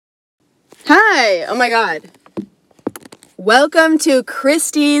Hi! Oh my god. Welcome to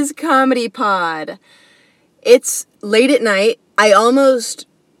Kristy's Comedy Pod. It's late at night. It's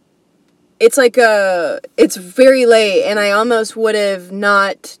very late, and I almost would have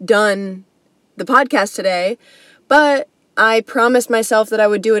not done the podcast today, but I promised myself that I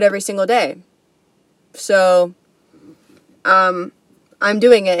would do it every single day. So, I'm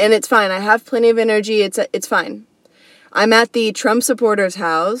doing it, and it's fine. I have plenty of energy. It's fine. I'm at the Trump supporter's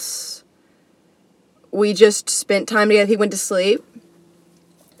house. We just spent time together. He went to sleep,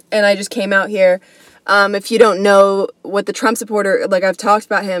 and I just came out here. If you don't know what the Trump supporter, I've talked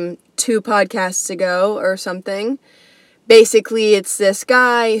about him 2 podcasts ago or something. Basically, it's this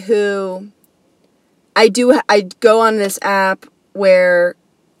guy who I go on this app where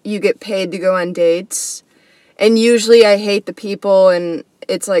you get paid to go on dates, and usually I hate the people, and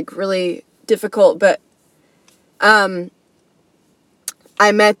it's really difficult, but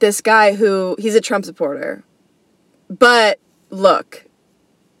I met this guy he's a Trump supporter. But look,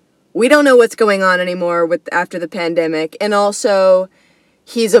 we don't know what's going on anymore after the pandemic. And also,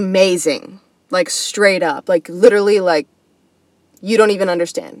 he's amazing. Straight up. Literally, you don't even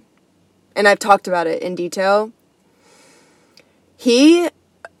understand. And I've talked about it in detail. But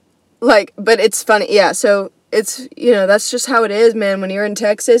it's funny. Yeah, so it's, that's just how it is, man. When you're in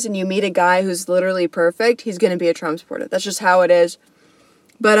Texas and you meet a guy who's literally perfect, he's going to be a Trump supporter. That's just how it is.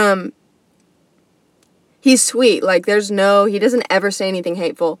 But, he's sweet. He doesn't ever say anything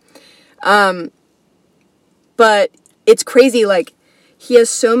hateful. But it's crazy, he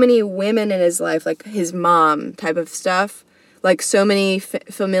has so many women in his life, his mom type of stuff. So many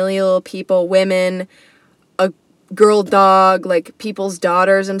familial people, women, a girl dog, people's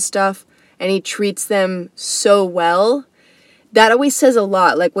daughters and stuff. And he treats them so well. That always says a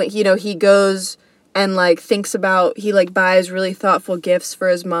lot. When, he goes and, thinks about, he, buys really thoughtful gifts for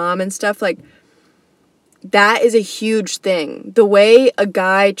his mom and stuff, that is a huge thing. The way a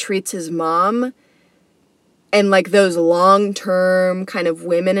guy treats his mom and, those long-term kind of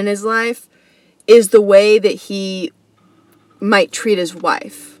women in his life is the way that he might treat his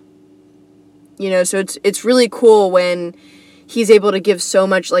wife. So it's really cool when he's able to give so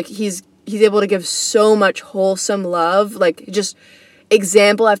much, he's able to give so much wholesome love, just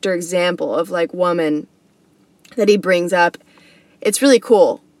example after example of, woman that he brings up. It's really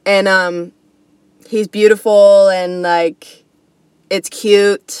cool. And, he's beautiful and, it's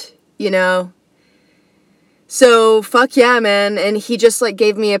cute, So, fuck yeah, man. And he just,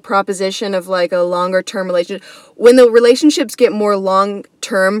 gave me a proposition of, a longer-term relationship. When the relationships get more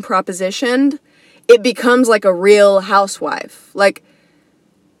long-term propositioned, it becomes, a real housewife.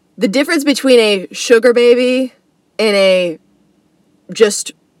 The difference between a sugar baby and a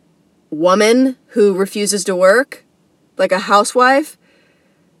just woman who refuses to work, a housewife,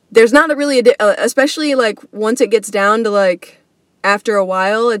 there's not especially, once it gets down to, after a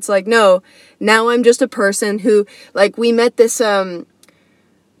while, it's no, now I'm just a person who, we met this,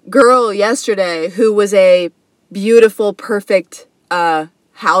 girl yesterday who was a beautiful, perfect,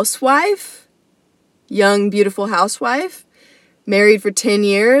 housewife, young, beautiful housewife, married for 10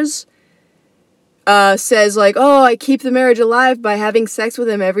 years, says, oh, I keep the marriage alive by having sex with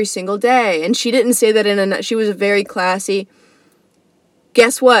him every single day. And she didn't say that she was very classy.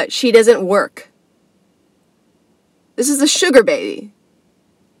 Guess what? She doesn't work. This is a sugar baby.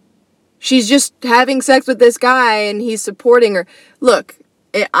 She's just having sex with this guy and he's supporting her. Look,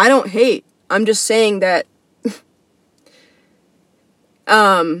 I don't hate. I'm just saying that,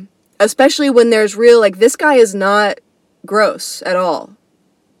 especially when there's real, this guy is not gross at all.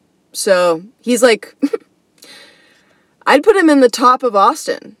 So, he's I'd put him in the top of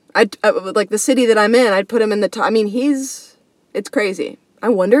Austin. The city that I'm in, I'd put him in the top. I mean, it's crazy. I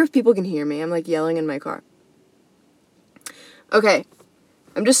wonder if people can hear me. I'm, yelling in my car. Okay.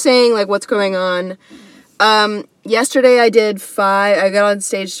 I'm just saying, what's going on. Yesterday I got on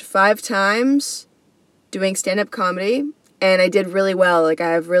stage 5 times doing stand-up comedy, and I did really well. I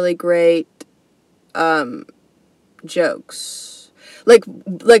have really great, jokes.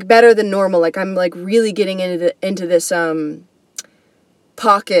 Better than normal. I'm, really getting into this,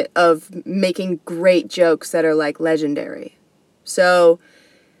 pocket of making great jokes that are, legendary. So,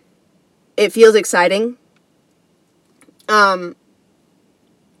 it feels exciting. I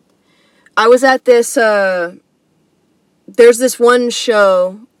was at this, there's this one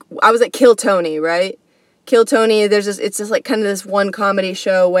show, I was at Kill Tony, right? Kill Tony, it's just kind of this one comedy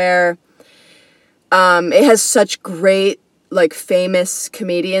show where, it has such great, famous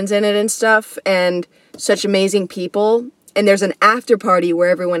comedians in it and stuff, and such amazing people, and there's an after party where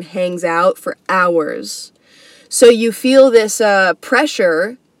everyone hangs out for hours. So you feel this,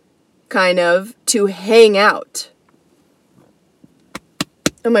 pressure kind of, to hang out.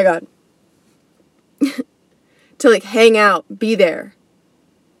 Oh my God. To like hang out, be there.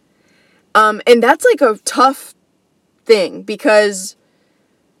 And that's like a tough thing because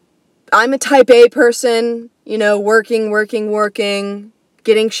I'm a type A person, you know, working,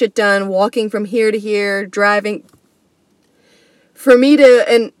 getting shit done, walking from here to here, driving. For me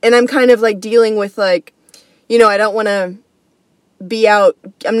to, and I'm kind of like dealing with like, you know, I don't want to be out,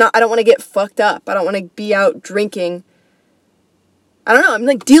 I don't want to get fucked up. I don't want to be out drinking. I don't know, I'm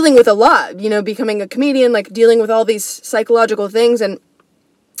like dealing with a lot, you know, becoming a comedian, like dealing with all these psychological things, and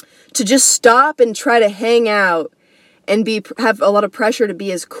to just stop and try to hang out and have a lot of pressure to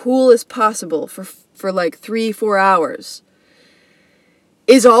be as cool as possible for like 3-4 hours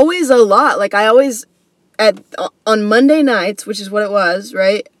is always a lot. Like I always, on Monday nights, which is what it was,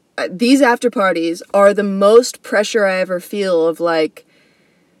 right? These after parties are the most pressure I ever feel of like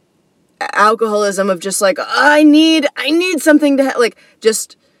alcoholism, of just like, I need something to like,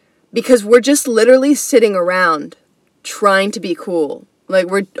 just because we're just literally sitting around trying to be cool. Like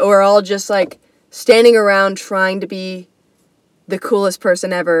we're all just like standing around trying to be the coolest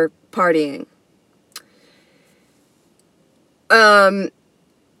person ever partying. And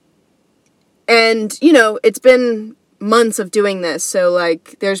you know, it's been months of doing this, so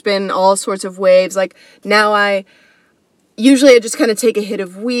like there's been all sorts of waves. Like now I just kind of take a hit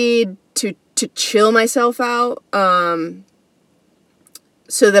of weed to chill myself out,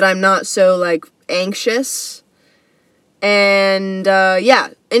 so that I'm not so like anxious. And yeah,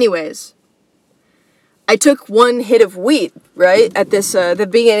 anyways, I took one hit of weed, right? At this the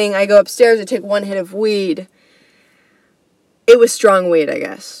beginning, I go upstairs, I take one hit of weed. It was strong weed, I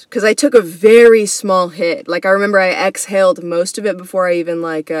guess, because I took a very small hit. Like I remember I exhaled most of it before I even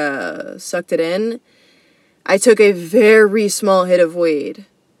like sucked it in. I took a very small hit of weed.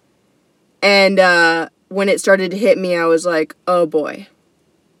 And when it started to hit me, I was like, oh boy.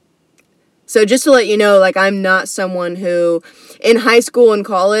 So just to let you know, like I'm not someone who, in high school and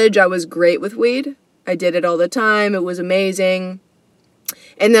college, I was great with weed. I did it all the time. It was amazing.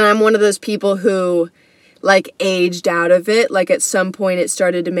 And then I'm one of those people who like aged out of it. Like at some point it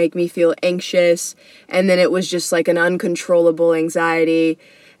started to make me feel anxious. And then it was just like an uncontrollable anxiety.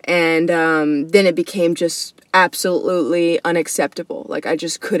 And then it became just absolutely unacceptable. Like I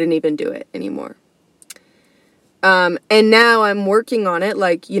just couldn't even do it anymore. And now I'm working on it.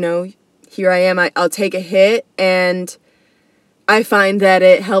 Like, you know, here I am. I'll take a hit and I find that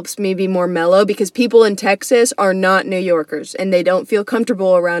it helps me be more mellow because people in Texas are not New Yorkers and they don't feel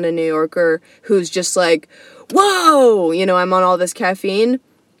comfortable around a New Yorker who's just like, whoa, you know, I'm on all this caffeine.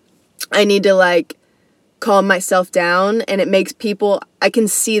 I need to like calm myself down, and it makes people, I can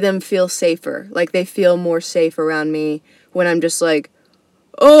see them feel safer. Like they feel more safe around me when I'm just like,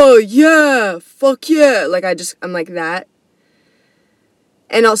 oh yeah, fuck yeah. Like I'm like that.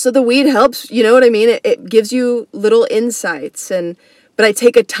 And also the weed helps, you know what I mean? It gives you little insights, but I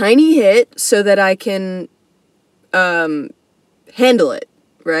take a tiny hit so that I can handle it,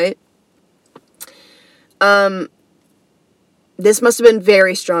 right? This must have been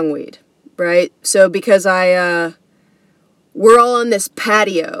very strong weed, right? So because we're all on this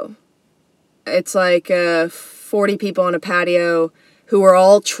patio. It's like 40 people on a patio who are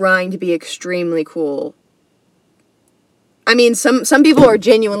all trying to be extremely cool. I mean, some people are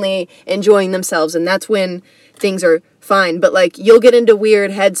genuinely enjoying themselves, and that's when things are fine. But, like, you'll get into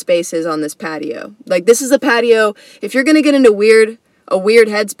weird headspaces on this patio. Like, this is a patio. If you're going to get into a weird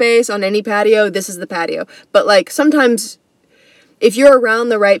headspace on any patio, this is the patio. But, like, sometimes if you're around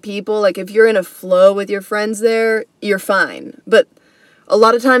the right people, like, if you're in a flow with your friends there, you're fine. But a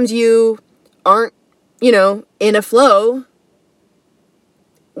lot of times you aren't, you know, in a flow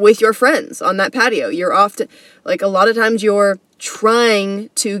with your friends on that patio. You're often, like, a lot of times you're trying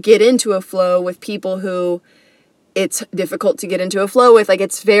to get into a flow with people who it's difficult to get into a flow with. Like,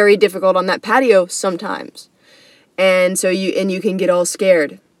 it's very difficult on that patio sometimes. And so you can get all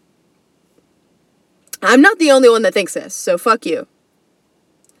scared. I'm not the only one that thinks this, so fuck you.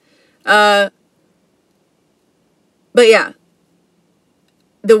 But yeah,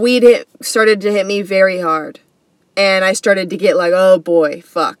 the weed started to hit me very hard. And I started to get like, oh boy,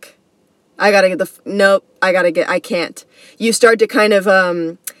 fuck. I gotta get I can't. You start to kind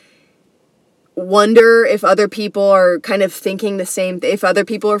of, wonder if other people are kind of thinking the same, if other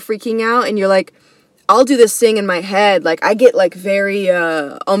people are freaking out, and you're like, I'll do this thing in my head. Like, I get like very,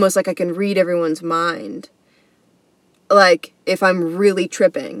 almost like I can read everyone's mind. Like, if I'm really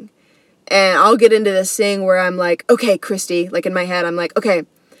tripping. And I'll get into this thing where I'm like, okay, Kristy, like in my head, I'm like, okay,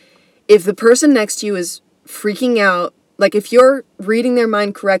 if the person next to you is freaking out, Like, if you're reading their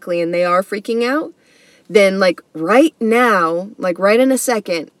mind correctly and they are freaking out, then, like, right now, like, right in a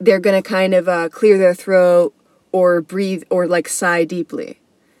second, they're gonna kind of clear their throat or breathe or, like, sigh deeply.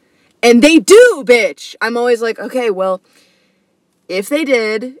 And they do, bitch! I'm always like, okay, well, if they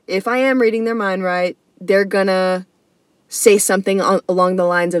did, if I am reading their mind right, they're gonna say something along the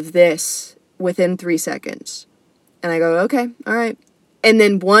lines of this within 3 seconds. And I go, okay, all right. And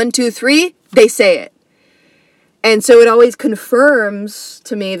then 1, 2, 3, they say it. And so it always confirms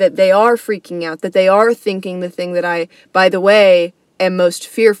to me that they are freaking out, that they are thinking the thing that I, by the way, am most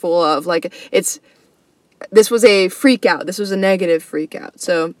fearful of. Like, this was a freak out. This was a negative freak out.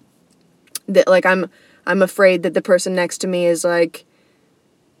 So, like, I'm afraid that the person next to me is, like,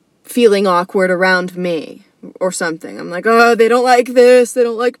 feeling awkward around me or something. I'm like, oh, they don't like this. They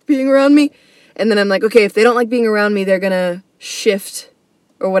don't like being around me. And then I'm like, okay, if they don't like being around me, they're going to shift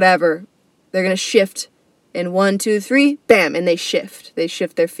or whatever. They're going to shift. And 1, 2, 3, bam, and they shift. They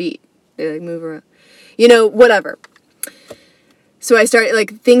shift their feet. They, like, move around. You know, whatever. So I started,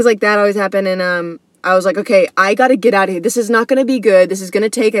 like, things like that always happen, and I was like, okay, I gotta get out of here. This is not gonna be good. This is gonna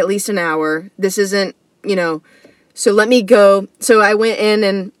take at least an hour. This isn't, you know, so let me go. So I went in,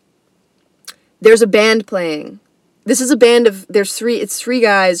 and there's a band playing. This is a band of, it's 3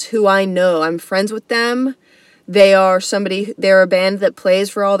 guys who I know. I'm friends with them. They're a band that plays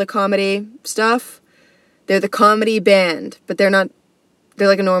for all the comedy stuff. They're the comedy band, but they're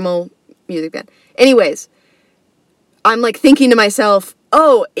like a normal music band. Anyways, I'm like thinking to myself,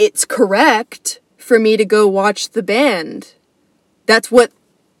 oh, it's correct for me to go watch the band. That's what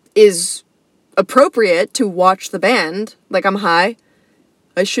is appropriate, to watch the band. Like, I'm high.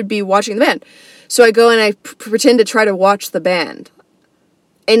 I should be watching the band. So I go and I pretend to try to watch the band.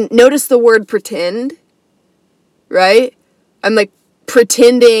 And notice the word pretend, right? I'm like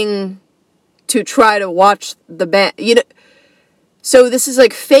pretending to try to watch the band, you know. So this is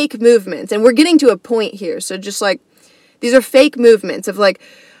like fake movements, and we're getting to a point here. So just like, these are fake movements of like,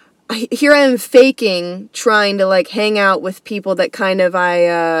 here I am faking trying to like hang out with people that kind of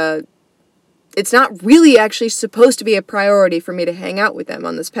it's not really actually supposed to be a priority for me to hang out with them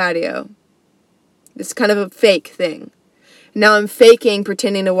on this patio. It's kind of a fake thing. Now I'm faking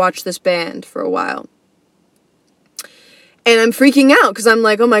pretending to watch this band for a while. And I'm freaking out because I'm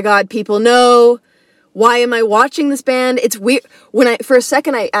like, oh my God, people know. Why am I watching this band? It's weird. For a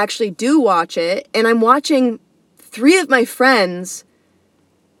second, I actually do watch it, and I'm watching 3 of my friends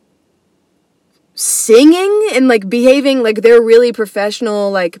singing and like behaving like they're really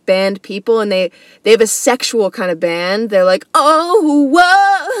professional, like, band people, and they have a sexual kind of band. They're like, oh,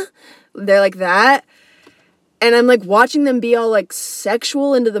 whoa. They're like that. And I'm like watching them be all like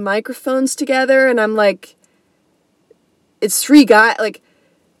sexual into the microphones together, and I'm like, it's 3 guys, like,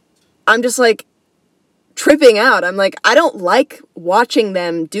 I'm just, like, tripping out. I'm like, I don't like watching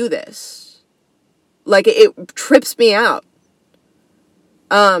them do this. Like, it trips me out.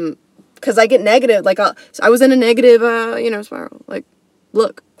 Because I get negative, like, I was in a negative, spiral. Like,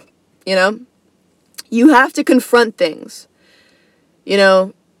 look, you know? You have to confront things. You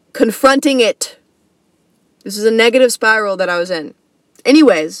know? Confronting it. This is a negative spiral that I was in.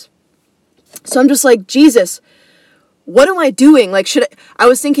 Anyways, so I'm just like, Jesus, what am I doing? Like, I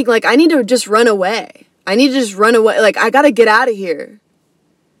was thinking, like, I need to just run away. Like, I gotta get out of here.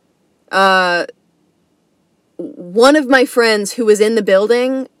 One of my friends who was in the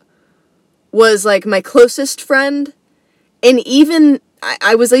building was, like, my closest friend. And even,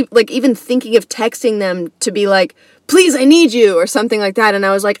 I was, like, even thinking of texting them to be like, please, I need you, or something like that. And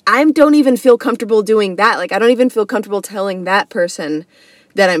I was like, I don't even feel comfortable doing that. Like, I don't even feel comfortable telling that person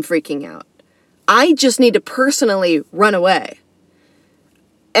that I'm freaking out. I just need to personally run away.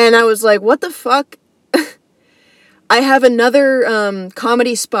 And I was like, what the fuck? I have another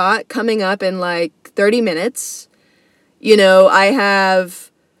comedy spot coming up in like 30 minutes. You know, I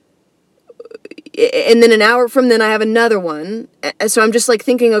have, and then an hour from then I have another one. So I'm just like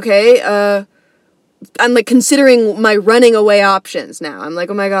thinking, okay, I'm like considering my running away options now. I'm like,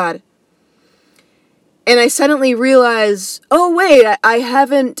 oh my God. And I suddenly realize, oh wait, I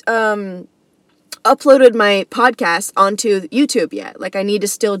haven't uploaded my podcast onto YouTube yet. Like, I need to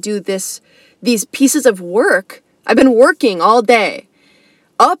still do these pieces of work. I've been working all day.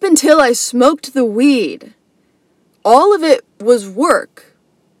 Up until I smoked the weed, all of it was work.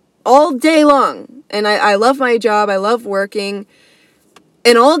 All day long. And I love my job. I love working.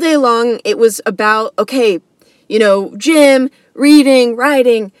 And all day long, it was about, okay, you know, gym, reading,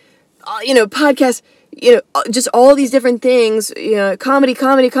 writing, podcasts, just all these different things,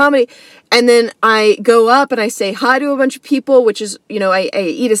 comedy. And then I go up and I say hi to a bunch of people, which is, I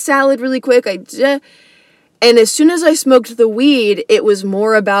eat a salad really quick. And as soon as I smoked the weed, it was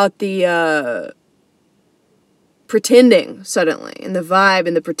more about the pretending suddenly, and the vibe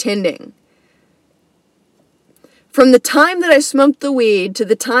and the pretending. From the time that I smoked the weed to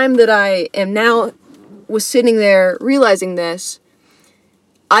the time that I am now was sitting there realizing this,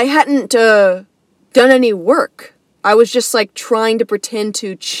 I hadn't done any work. I was just like trying to pretend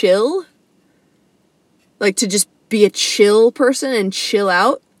to chill. Like to just be a chill person and chill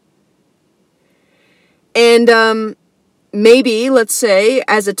out. And maybe, let's say,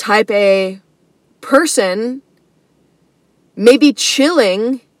 as a type A person, maybe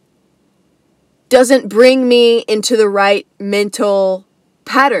chilling doesn't bring me into the right mental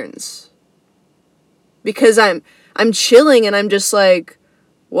patterns. Because I'm chilling and I'm just like,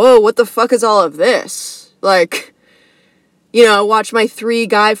 whoa, what the fuck is all of this? Like, you know, I watch my 3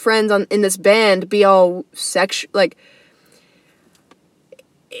 guy friends in this band be all like,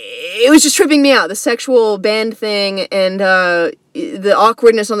 it was just tripping me out. The sexual band thing and the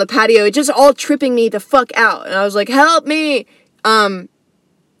awkwardness on the patio, it just all tripping me the fuck out. And I was like, help me!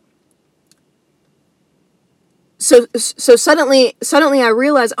 So suddenly I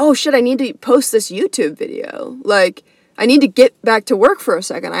realized, oh shit, I need to post this YouTube video. Like, I need to get back to work for a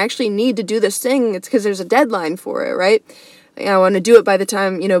second. I actually need to do this thing. It's because there's a deadline for it, right? I want to do it by the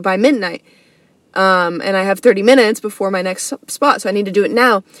time, by midnight. And I have 30 minutes before my next spot, so I need to do it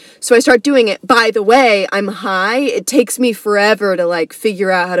now. So I start doing it. By the way, I'm high. It takes me forever to, like,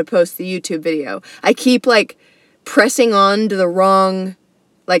 figure out how to post the YouTube video. I keep, like, pressing on to the wrong,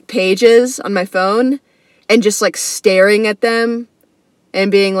 like, pages on my phone and just, like, staring at them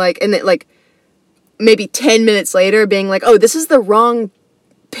and being like, and then, like, maybe 10 minutes later being like, oh, this is the wrong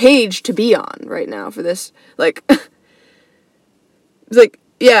page to be on right now for this. Like, it's like,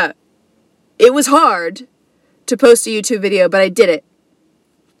 yeah. It was hard to post a YouTube video, but I did it.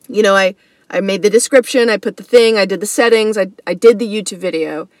 I made the description, I put the thing, I did the settings, I did the YouTube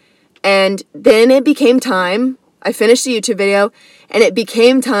video. And then it became time, I finished the YouTube video, and it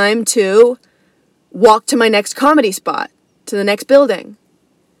became time to walk to my next comedy spot, to the next building.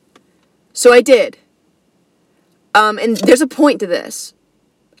 So I did. And there's a point to this.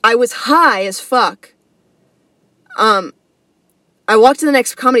 I was high as fuck. I walk to the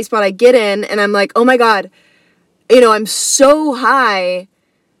next comedy spot, I get in, and I'm like, oh my god, I'm so high,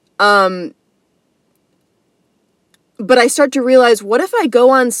 but I start to realize, what if I go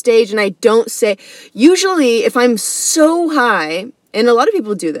on stage and I don't say, usually if I'm so high, and a lot of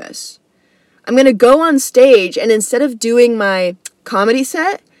people do this, I'm going to go on stage, and instead of doing my comedy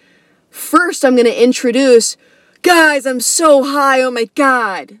set, first I'm going to introduce, guys, I'm so high, oh my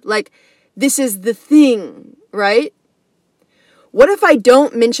god, like, this is the thing, right? What if I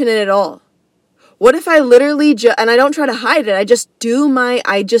don't mention it at all? What if I literally and I don't try to hide it, I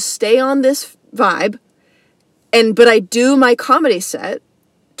just stay on this vibe, but I do my comedy set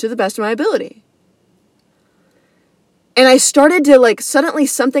to the best of my ability. And I started to, like, suddenly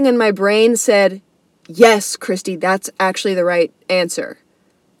something in my brain said, yes, Kristy, that's actually the right answer.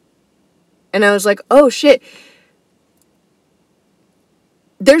 And I was like, oh shit.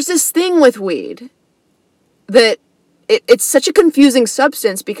 There's this thing with weed that it's such a confusing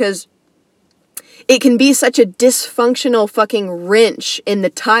substance because it can be such a dysfunctional fucking wrench in the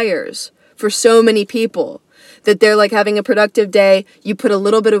tires for so many people that they're like having a productive day. You put a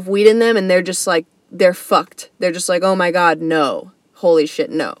little bit of weed in them and they're just like, they're fucked. They're just like, oh my god, no. Holy shit,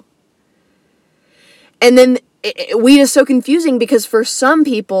 no. And then weed is so confusing because for some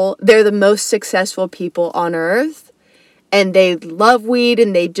people, they're the most successful people on earth and they love weed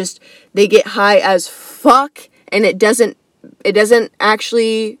and they get high as fuck. And it doesn't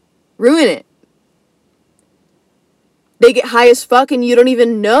actually ruin it. They get high as fuck and you don't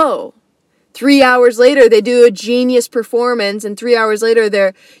even know. 3 hours later, they do a genius performance, and 3 hours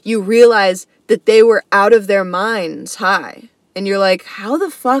later, you realize that they were out of their minds high. And you're like, how the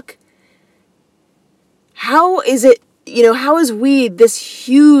fuck? How is it, how is weed this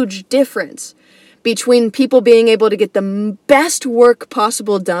huge difference between people being able to get the best work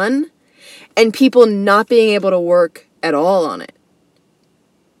possible done and people not being able to work at all on it?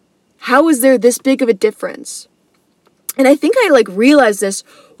 How is there this big of a difference? And I think I, realized this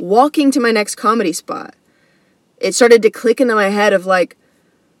walking to my next comedy spot. It started to click into my head of,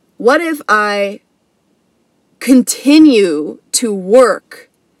 what if I continue to work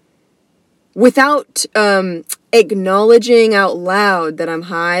without acknowledging out loud that I'm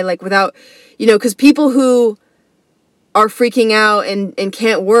high? Without, because people who are freaking out and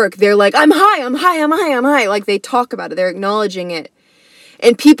can't work, they're like, I'm high. Like, they talk about it. They're acknowledging it.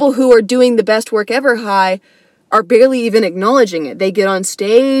 And people who are doing the best work ever high are barely even acknowledging it. They get on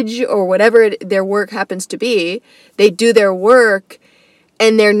stage or whatever their work happens to be. They do their work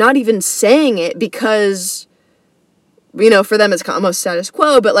and they're not even saying it because, you know, for them it's almost status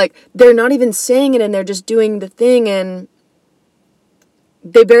quo, but like they're not even saying it and they're just doing the thing and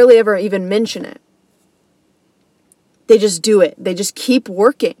they barely ever even mention it. They just do it. They just keep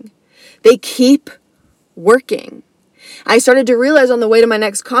working. They keep working. I started to realize on the way to my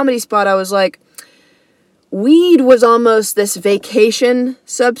next comedy spot, I was like, weed was almost this vacation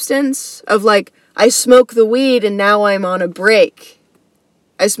substance of like, I smoke the weed and now I'm on a break.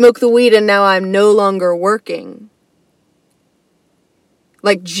 I smoke the weed and now I'm no longer working.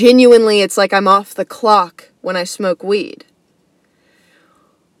 Like genuinely, it's like I'm off the clock when I smoke weed.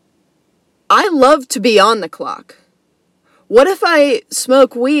 I love to be on the clock. What if I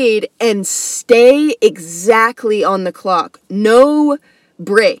smoke weed and stay exactly on the clock? No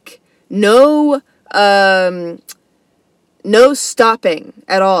break. No stopping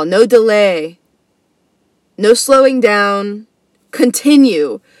at all. No delay. No slowing down.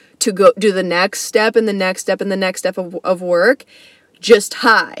 Continue to go do the next step and the next step and the next step of work. Just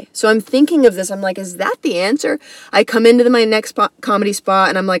high. So I'm thinking of this. I'm like, is that the answer? I come into my next comedy spot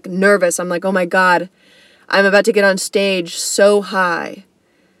and I'm like nervous. I'm like, oh my God. I'm about to get on stage so high.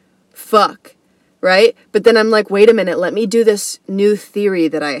 Fuck. Right? But then I'm like, wait a minute, let me do this new theory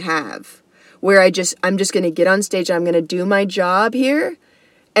that I have. Where I'm just going to get on stage, I'm going to do my job here,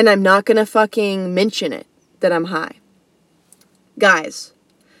 and I'm not going to fucking mention it, that I'm high. Guys,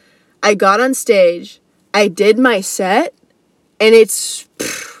 I got on stage, I did my set, and it's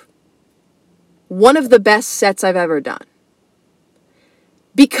one of the best sets I've ever done.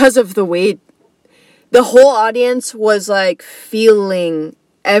 Because of the way the whole audience was like feeling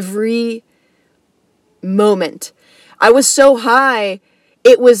every moment. I was so high,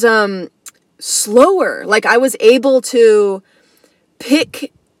 it was slower. Like I was able to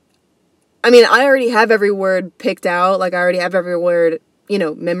pick, I mean, I already have every word picked out. Like I already have every word,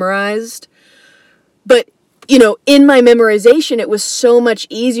 memorized. But, in my memorization, it was so much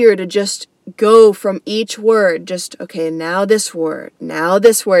easier to just go from each word. Just, okay, now this word,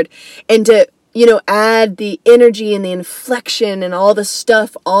 and to add the energy and the inflection and all the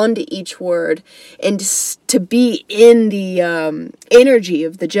stuff onto each word and to be in the energy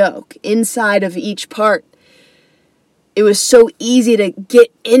of the joke inside of each part. It was so easy to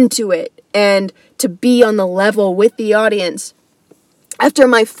get into it and to be on the level with the audience. After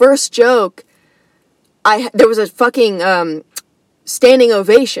my first joke, there was a fucking standing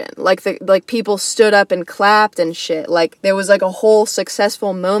ovation. Like people stood up and clapped and shit. Like there was like a whole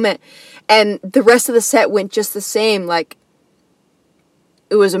successful moment. And the rest of the set went just the same. Like,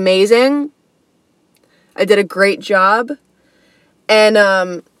 it was amazing. I did a great job. And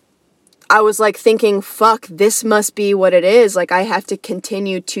I was like thinking, fuck, this must be what it is. Like, I have to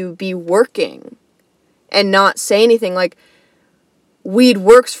continue to be working and not say anything. Like, weed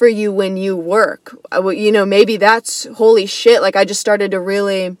works for you when you work. Maybe that's holy shit. Like, I just started to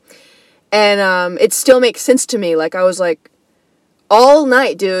really, and it still makes sense to me. Like, I was like, all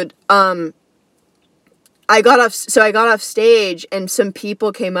night, dude, I got off stage and some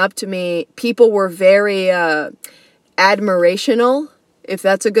people came up to me. People were very admirational, if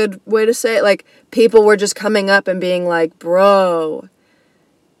that's a good way to say it. Like, people were just coming up and being like, bro,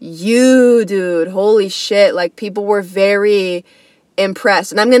 you, dude, holy shit. Like, people were very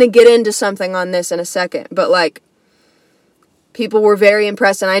impressed. And I'm going to get into something on this in a second. But, like, people were very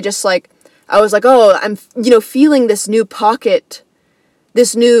impressed. And I was like, oh, I'm, feeling this new pocket,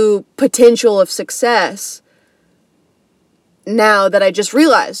 this new potential of success now that I just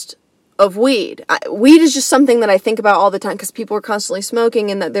realized of weed. Weed is just something that I think about all the time because people are constantly smoking,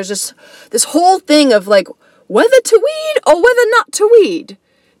 and that there's just this whole thing of like whether to weed or whether not to weed,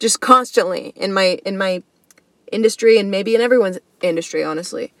 just constantly in my industry and maybe in everyone's industry,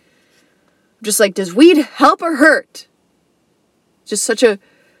 honestly. Just like, does weed help or hurt? Just such a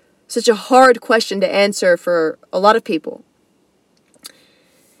hard question to answer for a lot of people.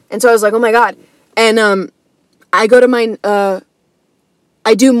 And so I was like, oh my God. And I go to my,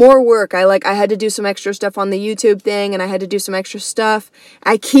 I do more work. I had to do some extra stuff on the YouTube thing, and I had to do some extra stuff.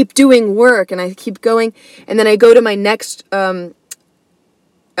 I keep doing work, and I keep going. And then I go to my next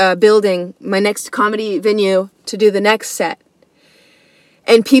building, my next comedy venue to do the next set.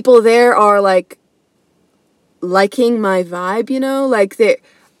 And people there are like liking my vibe, like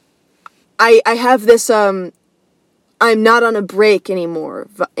I have this, I'm not on a break anymore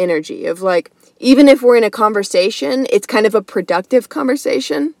energy of like, even if we're in a conversation, it's kind of a productive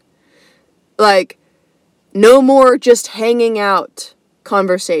conversation. Like, no more just hanging out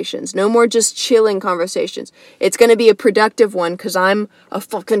conversations. No more just chilling conversations. It's going to be a productive one because I'm a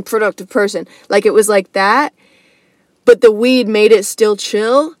fucking productive person. Like, it was like that, but the weed made it still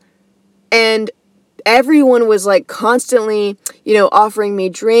chill, and everyone was, like, constantly, you know, offering me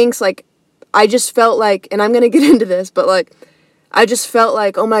drinks. Like, I just felt like, and I'm going to get into this, but, like, I just felt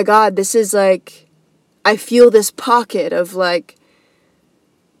like, oh my God, this is, like, I feel this pocket of, like,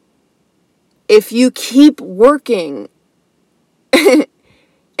 if you keep working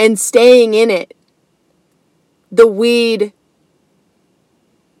and staying in it, the weed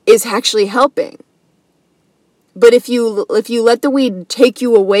is actually helping. But if you let the weed take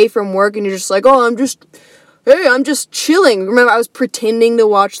you away from work and you're just like, oh, I'm just chilling. Remember, I was pretending to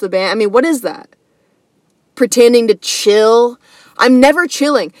watch the band. I mean, what is that? Pretending to chill? I'm never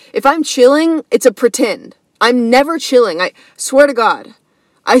chilling. If I'm chilling, it's a pretend. I'm never chilling. I swear to God.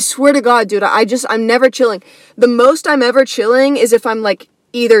 I swear to God, dude. I'm never chilling. The most I'm ever chilling is if I'm, like,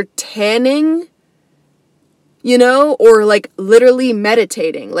 either tanning, you know, or, like, literally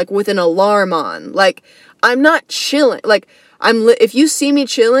meditating, like, with an alarm on. Like, I'm not chilling. Like, if you see me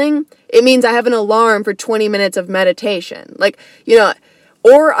chilling, it means I have an alarm for 20 minutes of meditation. Like, you know,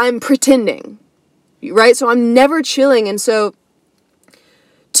 or I'm pretending, right? So I'm never chilling. And so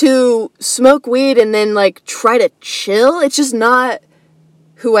to smoke weed and then, like, try to chill, it's just not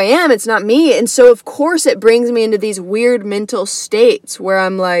who I am. It's not me. And so, of course, it brings me into these weird mental states where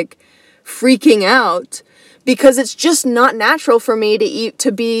I'm, like, freaking out because it's just not natural for me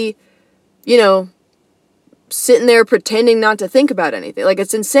to be, you know, sitting there pretending not to think about anything. Like,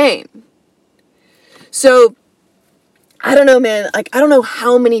 it's insane. So, I don't know, man. Like, I don't know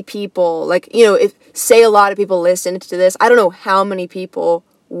how many people, like, you know, say a lot of people listen to this, I don't know how many people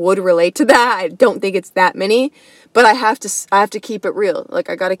would relate to that. I don't think it's that many, but I have to keep it real. Like,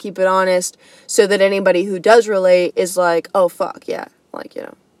 I gotta keep it honest so that anybody who does relate is like, oh, fuck, yeah. Like, you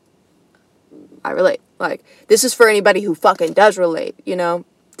know, I relate. Like, this is for anybody who fucking does relate, you know,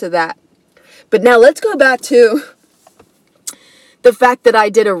 to that. But now let's go back to the fact that I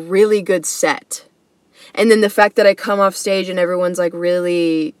did a really good set. And then the fact that I come off stage and everyone's, like,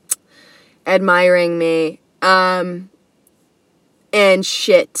 really admiring me. And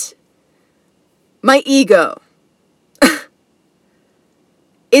shit. My ego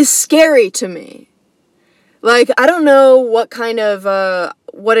is scary to me. Like, I don't know what kind of,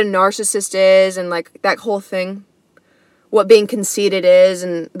 what a narcissist is and, like, that whole thing. What being conceited is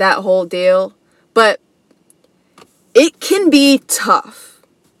and that whole deal. But it can be tough.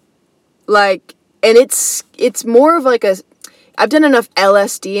 Like, and it's more of like I've done enough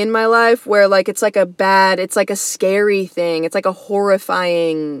LSD in my life where, like, it's like a scary thing. It's like a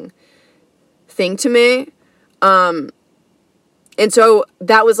horrifying thing to me. And so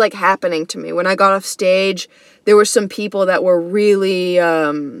that was, like, happening to me. When I got off stage, there were some people that were really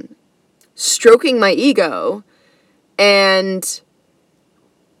stroking my ego. And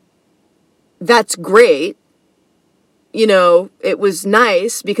that's great. You know, it was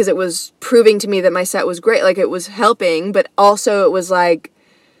nice because it was proving to me that my set was great. Like, it was helping, but also it was like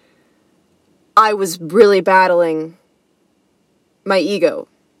I was really battling my ego.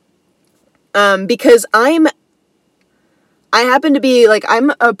 Because I happen to be, like,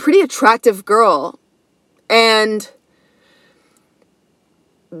 I'm a pretty attractive girl, and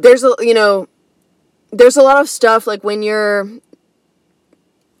there's a lot of stuff, like, when you're,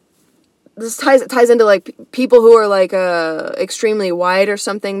 this ties into, like, people who are, like, extremely white or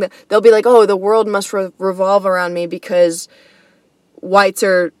something, that they'll be like, oh, the world must revolve around me because white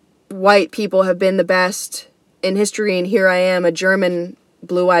people have been the best in history, and here I am, a German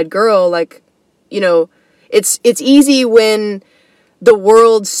blue-eyed girl. Like, you know, it's easy when the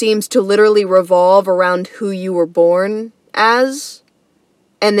world seems to literally revolve around who you were born as,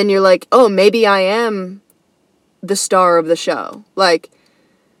 and then you're like, oh, maybe I am the star of the show. Like,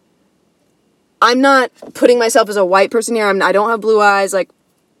 I'm not putting myself as a white person here. I don't have blue eyes. Like,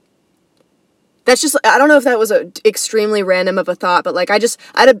 that's just, I don't know if that was a extremely random of a thought, but, like, I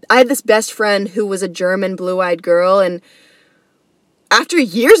had this best friend who was a German blue-eyed girl, and after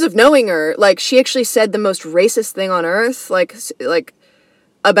years of knowing her, like, she actually said the most racist thing on earth, like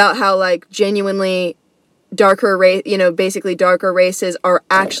about how, like, genuinely darker race, you know, basically darker races are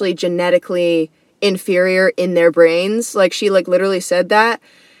actually genetically inferior in their brains. Like, she, like, literally said that.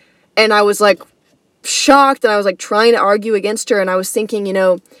 And I was, like, shocked, and I was, like, trying to argue against her, and I was thinking, you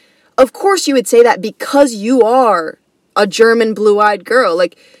know, of course you would say that because you are a German blue-eyed girl.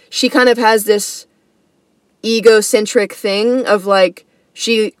 Like, she kind of has this egocentric thing of, like,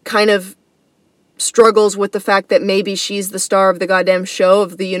 she kind of struggles with the fact that maybe she's the star of the goddamn show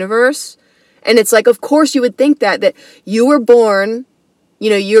of the universe. And it's like, of course you would think that you were born You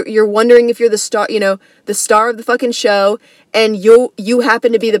know, you're wondering if you're the star, you know, the star of the fucking show, and you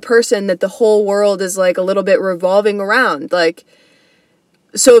happen to be the person that the whole world is like a little bit revolving around. Like,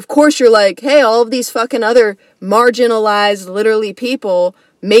 so of course you're like, hey, all of these fucking other marginalized, literally people,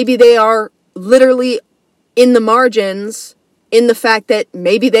 maybe they are literally in the margins, in the fact that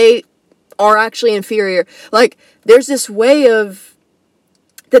maybe they are actually inferior. Like, there's this way of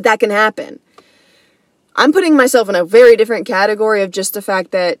that can happen. I'm putting myself in a very different category of just the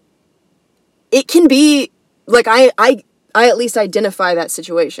fact that it can be, like, I at least identify that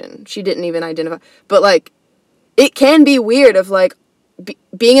situation. She didn't even identify. But, like, it can be weird of, like,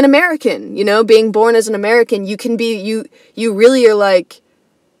 being an American, you know, being born as an American, you can be, you really are, like,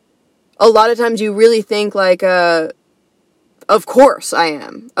 a lot of times you really think, like, of course I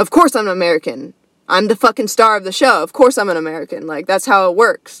am. Of course I'm an American. I'm the fucking star of the show. Of course I'm an American. Like, that's how it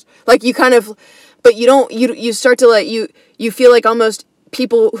works. Like, you kind of, but you don't, you start to, like, you feel like almost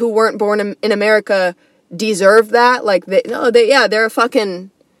people who weren't born in America deserve that. Like, they're a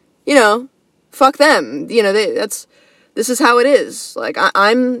fucking, you know, fuck them. You know, this is how it is. Like,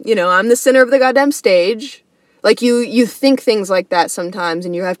 I'm the center of the goddamn stage. Like, you think things like that sometimes,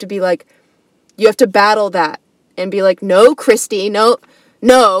 and you have to be like, you have to battle that and be like, no, Kristy,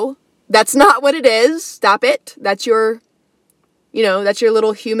 no, that's not what it is. Stop it. That's your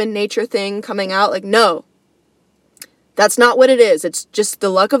little human nature thing coming out. Like, no, that's not what it is. It's just the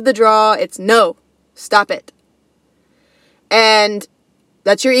luck of the draw. It's no, stop it. And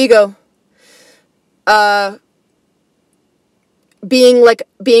that's your ego.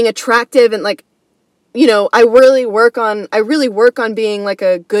 Being attractive and, like, you know, I really work on being, like,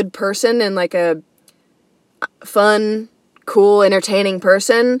 a good person and, like, a fun, cool, entertaining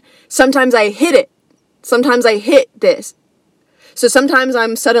person. Sometimes I hit it. Sometimes I hit this. So sometimes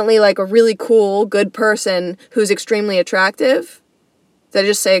I'm suddenly, like, a really cool, good person who's extremely attractive. Did I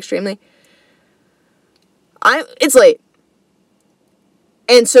just say extremely? It's late.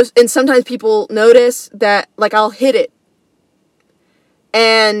 And sometimes people notice that, like, I'll hit it.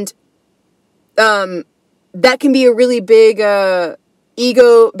 And, that can be a really big,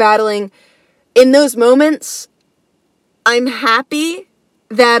 ego battling. In those moments, I'm happy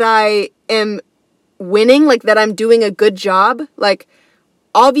that I am winning, like, that I'm doing a good job. Like,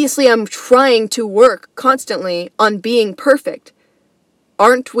 obviously I'm trying to work constantly on being perfect.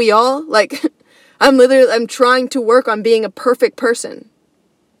 Aren't we all? Like, I'm trying to work on being a perfect person.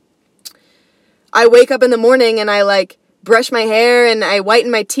 I wake up in the morning and I, like, brush my hair and I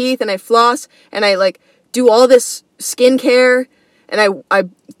whiten my teeth and I floss and I, like, do all this skincare and I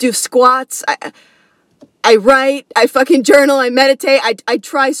do squats. I write, I fucking journal, I meditate. I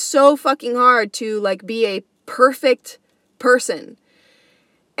try so fucking hard to, like, be a perfect person.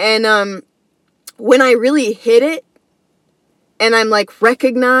 And when I really hit it and I'm, like,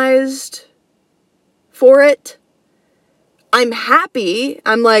 recognized for it, I'm happy.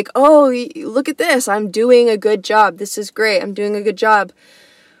 I'm like, oh, look at this. I'm doing a good job. This is great. I'm doing a good job.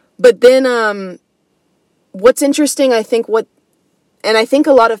 But then what's interesting, I think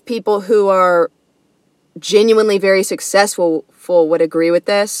a lot of people who are genuinely very successful would agree with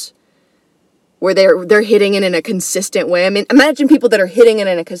this, where they're hitting it in a consistent way. I mean, imagine people that are hitting it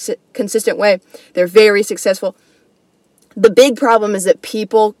in a consistent way. They're very successful. The big problem is that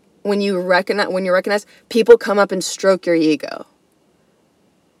people, when you recognize, people come up and stroke your ego.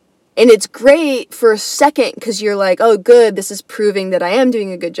 And it's great for a second because you're like, oh, good, this is proving that I am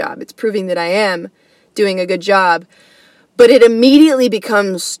doing a good job. It's proving that I am doing a good job. But it immediately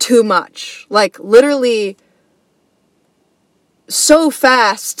becomes too much. Like, literally, so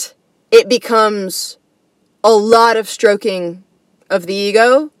fast, it becomes a lot of stroking of the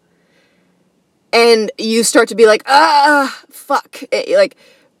ego. And you start to be like, fuck. Like,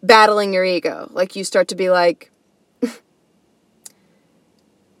 battling your ego. Like, you start to be like,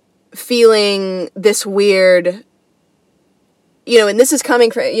 feeling this weird, you know, and this is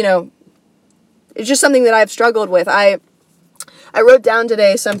coming from, you know, it's just something that I've struggled with. I wrote down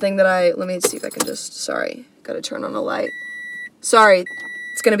today something that let me see if I can just, sorry, gotta turn on a light. Sorry,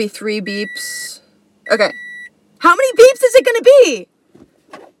 it's gonna be 3 beeps. Okay. How many beeps is it gonna be?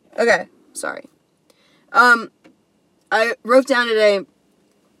 Okay, sorry. I wrote down today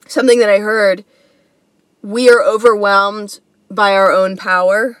something that I heard. We are overwhelmed by our own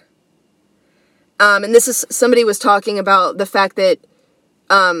power. And this is, somebody was talking about the fact that,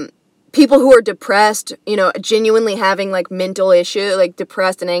 people who are depressed, you know, genuinely having, like, mental issue, like,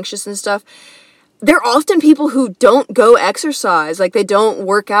 depressed and anxious and stuff, they're often people who don't go exercise. Like, they don't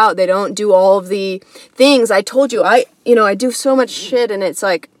work out. They don't do all of the things. I told you, I do so much shit, and it's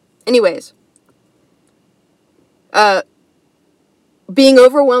like, anyways. being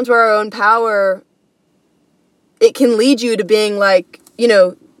overwhelmed by our own power, it can lead you to being like,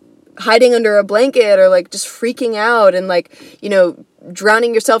 hiding under a blanket or like just freaking out and like,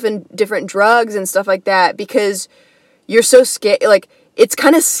 drowning yourself in different drugs and stuff like that because you're so scared. Like, it's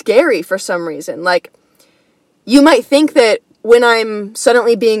kind of scary for some reason. Like, you might think that when I'm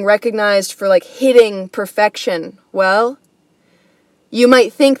suddenly being recognized for like hitting perfection, well, you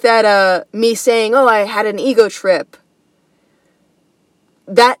might think that me saying, oh, I had an ego trip,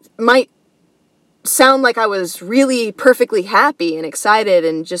 that might sound like I was really perfectly happy and excited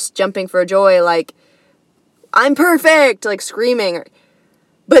and just jumping for joy, like, I'm perfect, like screaming.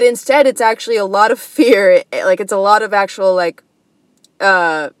 But instead, it's actually a lot of fear. Like, it's a lot of actual, like,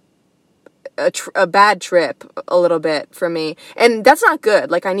 a bad trip a little bit for me. And that's not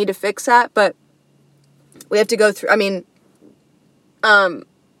good. Like, I need to fix that, but we have to go through,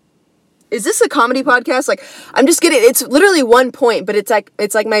 is this a comedy podcast? Like, I'm just kidding. It's literally one point, but it's like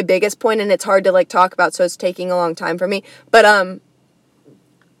my biggest point and it's hard to like talk about, so it's taking a long time for me. But,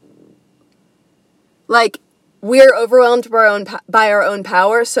 like, we're overwhelmed by our own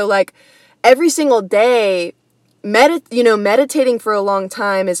power. So like every single day, meditating for a long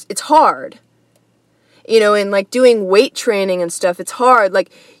time it's hard. And like doing weight training and stuff, it's hard.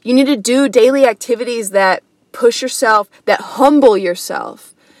 Like, you need to do daily activities that push yourself, that humble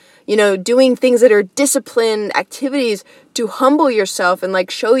yourself. Doing things that are disciplined activities to humble yourself and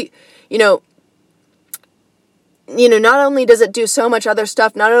like show not only does it do so much other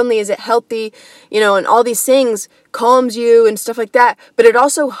stuff, not only is it healthy, and all these things calms you and stuff like that, but it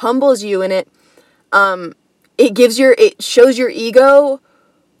also humbles you, and it shows your ego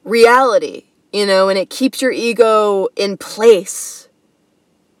reality, and it keeps your ego in place,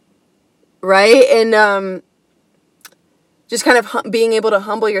 right? And, just kind of being able to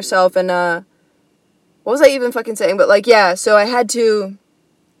humble yourself and, what was I even fucking saying? But like, yeah, so I had to,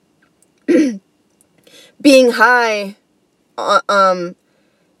 being high,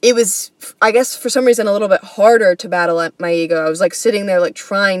 it was, I guess for some reason, a little bit harder to battle at my ego. I was like sitting there like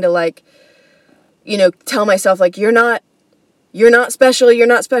trying to like, tell myself like, you're not special,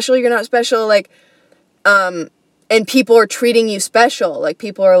 like, and people are treating you special. Like,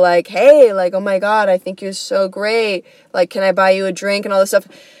 people are like, hey, like, oh my God, I think you're so great. Like, can I buy you a drink and all this stuff?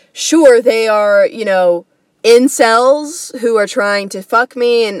 Sure, they are, incels who are trying to fuck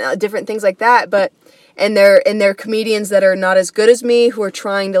me and different things like that. But, and they're comedians that are not as good as me who are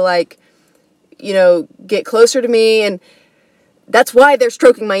trying to like, get closer to me. And that's why they're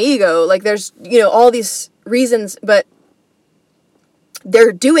stroking my ego. Like, there's, all these reasons, but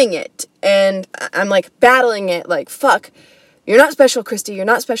they're doing it, and I'm like battling it, like, fuck, you're not special, Kristy, you're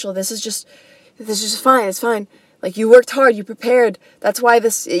not special, this is just fine, it's fine, like, you worked hard, you prepared, that's why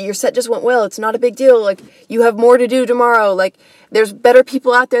your set just went well, it's not a big deal, like, you have more to do tomorrow, like, there's better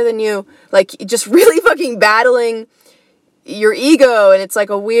people out there than you, like, just really fucking battling your ego, and it's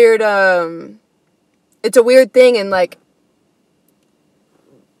like a weird, it's a weird thing, and like,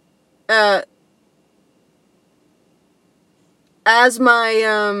 as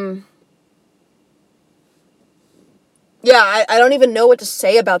my, I don't even know what to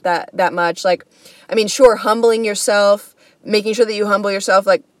say about that much. Like, I mean, sure, humbling yourself, making sure that you humble yourself,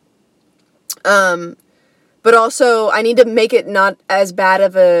 like, but also, I need to make it not as bad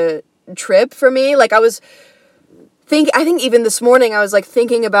of a trip for me. Like, I think even this morning, I was, like,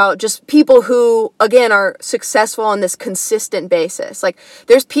 thinking about just people who, again, are successful on this consistent basis. Like,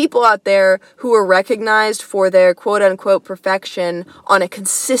 there's people out there who are recognized for their quote-unquote perfection on a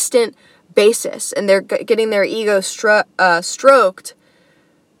consistent basis, and they're getting their ego stroked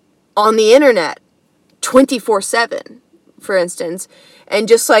on the internet 24/7, for instance. And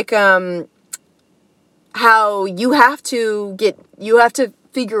just, like, how you have to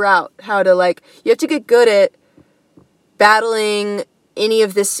figure out how to, like, you have to get good at battling any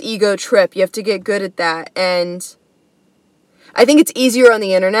of this ego trip. You have to get good at that. And I think it's easier on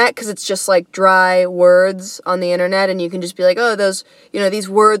the internet because it's just like dry words on the internet, and you can just be like, oh, those, these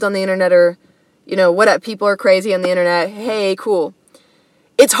words on the internet are, what up, people are crazy on the internet. Hey, cool.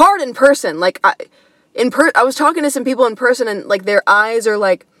 It's hard in person. Like, I was talking to some people in person, and like their eyes are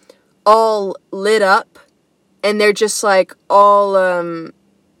like all lit up, and they're just like all,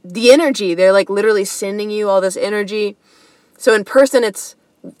 the energy, they're like literally sending you all this energy. So in person, it's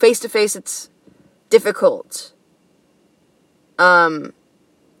face-to-face, it's difficult. I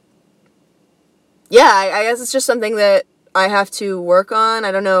guess it's just something that I have to work on.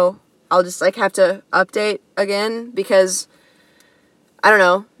 I don't know. I'll just, like, have to update again because, I don't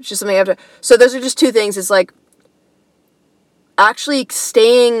know. It's just something I have to... So those are just two things. It's, like, actually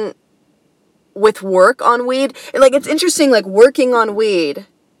staying with work on weed. And, like, it's interesting, like, working on weed.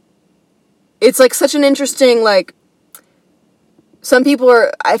 It's, like, such an interesting, like,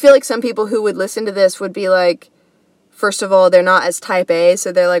 I feel like some people who would listen to this would be like, first of all, they're not as type A,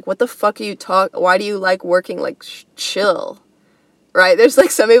 so they're like, what the fuck are you why do you like working? Like, chill. Right? There's,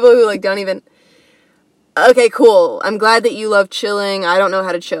 like, some people who, like, don't even, okay, cool. I'm glad that you love chilling. I don't know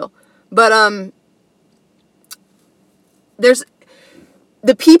how to chill. But, there's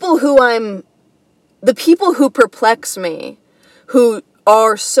the people who perplex me, who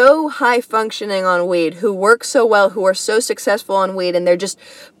are so high functioning on weed, who work so well, who are so successful on weed, and they're just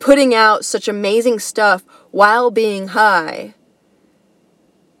putting out such amazing stuff while being high.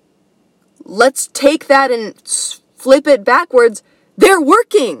 Let's take that and flip it backwards. They're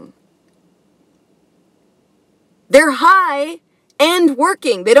working. They're high and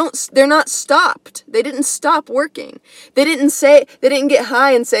working. They're not stopped. They didn't stop working. They didn't get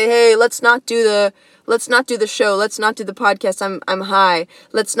high and say, hey, let's not do the show. Let's not do the podcast. I'm high.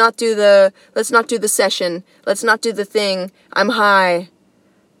 Let's not do the session. Let's not do the thing. I'm high.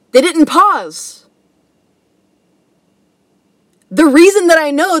 They didn't pause. The reason that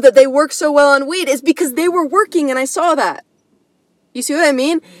I know that they work so well on weed is because they were working and I saw that. You see what I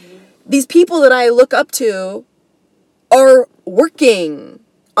mean? These people that I look up to are working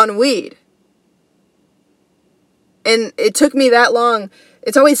on weed. And it took me that long.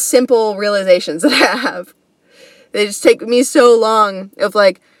 It's always simple realizations that I have. They just take me so long of,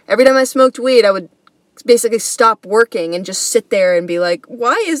 like, every time I smoked weed, I would basically stop working and just sit there and be like,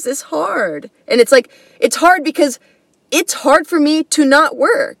 why is this hard? And it's like, it's hard because it's hard for me to not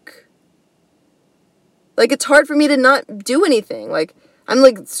work. Like, it's hard for me to not do anything. Like, I'm,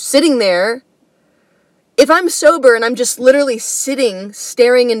 like, sitting there. If I'm sober and I'm just literally sitting,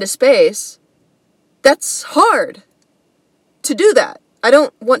 staring into space, that's hard to do that. I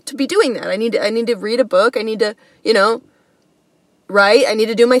don't want to be doing that. I need to read a book. I need to, write. I need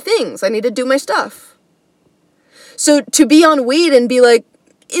to do my things. I need to do my stuff. So to be on weed and be like,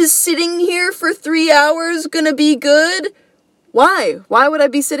 is sitting here for 3 hours gonna be good? Why? Why would I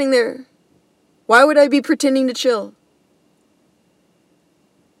be sitting there? Why would I be pretending to chill?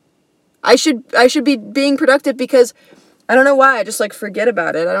 I should be being productive because I don't know why. I just, like, forget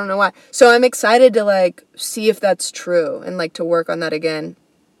about it. I don't know why. So I'm excited to, like, see if that's true and, like, to work on that again.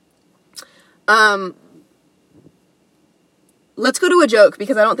 Let's go to a joke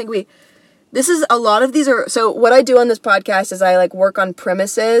because I don't think a lot of these are, so what I do on this podcast is I, like, work on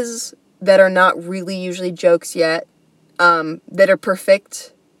premises that are not really usually jokes yet, that are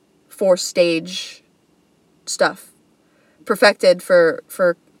perfect for stage stuff. Perfected for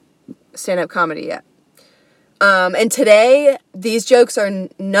stand-up comedy yet. And today, these jokes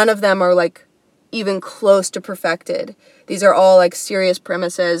none of them are, like, even close to perfected. These are all, like, serious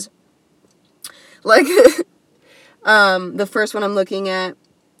premises. Like, the first one I'm looking at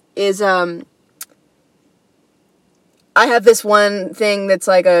is, I have this one thing that's,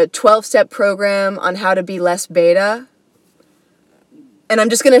 like, a 12-step program on how to be less beta. And I'm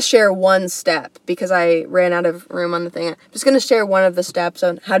just going to share one step because I ran out of room on the thing. I'm just going to share one of the steps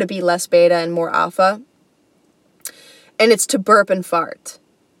on how to be less beta and more alpha. And it's to burp and fart.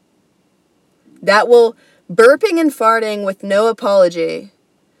 Burping and farting with no apology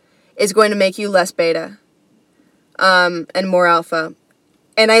is going to make you less beta, and more alpha.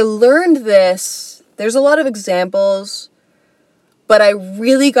 And I learned this, there's a lot of examples, but I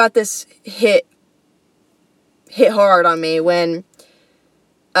really got this hit hard on me when,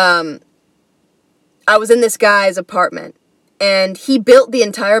 I was in this guy's apartment, and he built the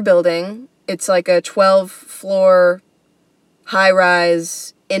entire building. It's like a 12-floor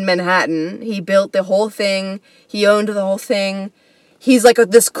high-rise in Manhattan. He built the whole thing. He owned the whole thing. He's like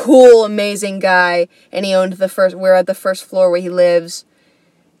this cool, amazing guy, and he owned we're at the first floor where he lives.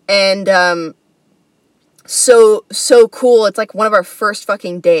 And, so cool. It's like one of our first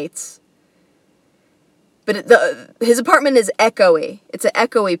fucking dates. But his apartment is echoey. It's an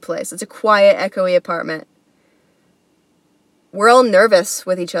echoey place. It's a quiet, echoey apartment. We're all nervous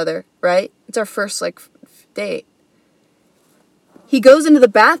with each other, right? It's our first, like, date. He goes into the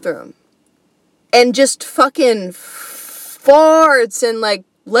bathroom and just fucking farts and, like,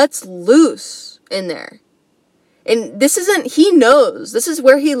 lets loose in there. And he knows. This is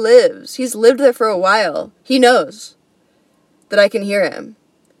where he lives. He's lived there for a while. He knows that I can hear him.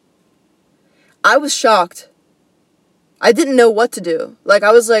 I was shocked. I didn't know what to do. Like,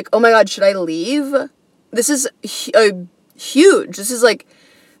 I was like, oh my God, should I leave? This is huge. This is, like,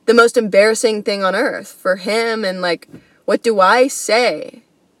 the most embarrassing thing on earth for him. And, like, what do I say?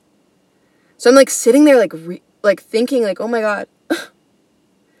 So I'm, like, sitting there, like, thinking, like, oh my God.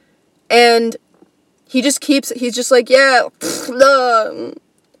 And he's just like, yeah,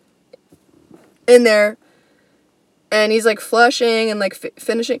 in there. And he's like flushing and like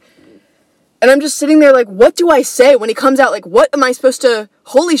finishing. And I'm just sitting there like, what do I say when he comes out? Like, what am I supposed to,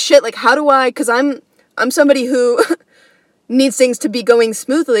 holy shit, like, how do I, because I'm somebody who needs things to be going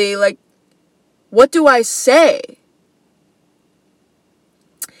smoothly. Like, what do I say?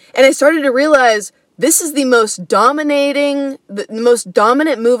 And I started to realize this is the most dominant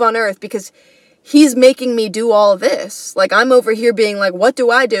move on earth, because he's making me do all this. Like, I'm over here being like, what do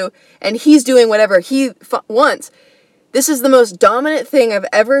I do? And he's doing whatever he wants. This is the most dominant thing I've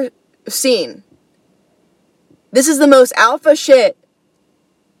ever seen. This is the most alpha shit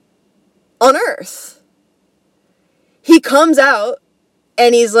on earth. He comes out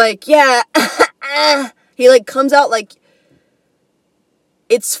and he's like, yeah, he like comes out like,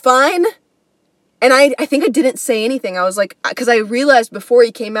 it's fine. And I think I didn't say anything. I was like, because I realized before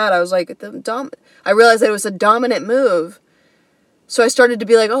he came out, I was like, I realized that it was a dominant move. So I started to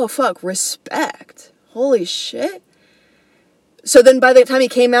be like, oh fuck, respect. Holy shit. So then by the time he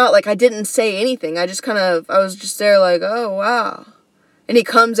came out, like, I didn't say anything. I was just there like, oh, wow. And he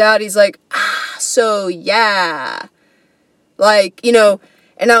comes out, he's like, so yeah. Like, you know,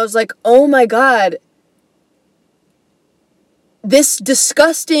 and I was like, oh my God. This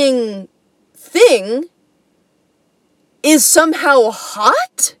disgusting thing is somehow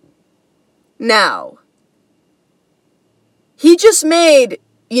hot now. He just made,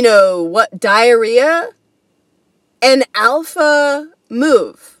 you know, what, diarrhea? An alpha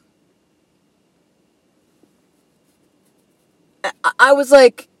move. I was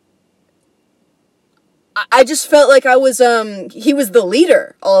like, I just felt like I was, he was the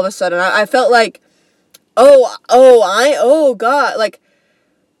leader all of a sudden. I felt like, oh God, like,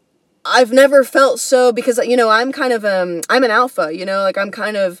 I've never felt so, because, you know, I'm kind of, I'm an alpha, you know, like, I'm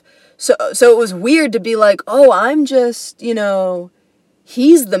kind of, so it was weird to be like, oh, I'm just, you know,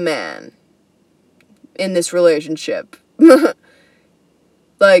 he's the man in this relationship.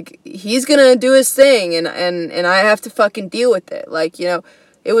 Like, he's gonna do his thing, and I have to fucking deal with it. Like, you know,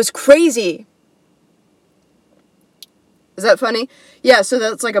 it was crazy. Is that funny? Yeah, so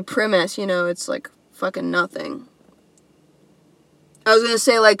that's like a premise, you know, it's like fucking nothing. I was gonna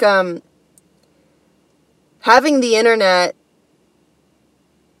say, like, having the internet,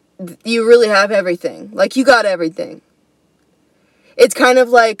 you really have everything. Like, you got everything. It's kind of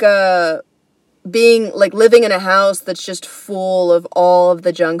like, being, like, living in a house that's just full of all of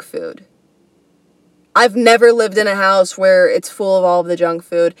the junk food. I've never lived in a house where it's full of all of the junk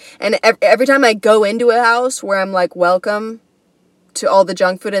food. And every time I go into a house where I'm like, welcome to all the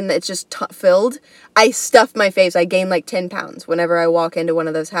junk food, and it's just filled, I stuff my face. I gain like 10 pounds whenever I walk into one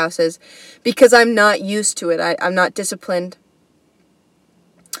of those houses, because I'm not used to it. I'm not disciplined.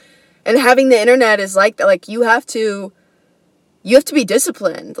 And having the internet is like that. Like, you have to be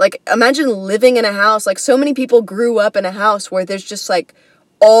disciplined. Like, imagine living in a house. Like, so many people grew up in a house where there's just, like,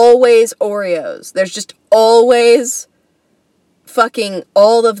 always Oreos. There's just always fucking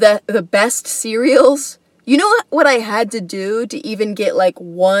all of the best cereals. You know what I had to do to even get, like,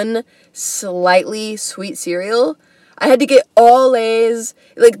 one slightly sweet cereal? I had to get all A's.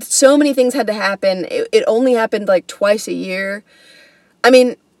 Like, so many things had to happen. It only happened, like, twice a year. I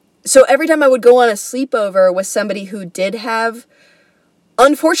mean, so every time I would go on a sleepover with somebody who did have,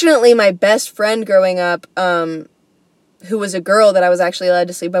 unfortunately, my best friend growing up, who was a girl that I was actually allowed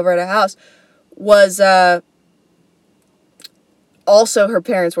to sleep over at her house, was, also her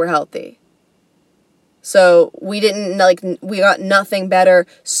parents were healthy. So we didn't, like, we got nothing better.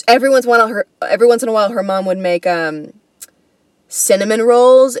 Every once in a while her mom would make, cinnamon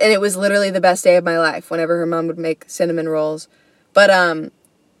rolls, and it was literally the best day of my life whenever her mom would make cinnamon rolls. But,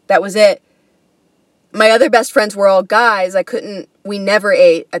 that was it. My other best friends were all guys. We never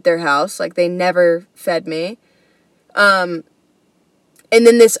ate at their house. Like, they never fed me. And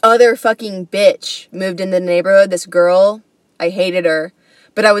then this other fucking bitch moved in the neighborhood, this girl. I hated her.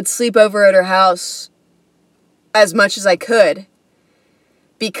 But I would sleep over at her house as much as I could,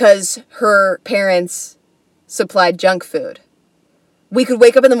 because her parents supplied junk food. We could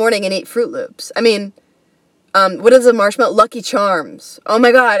wake up in the morning and eat Fruit Loops. I mean, what is a marshmallow? Lucky Charms. Oh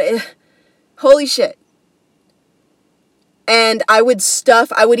my God. Holy shit. And I would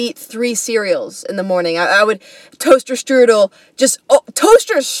eat 3 cereals in the morning. I would, toaster strudel,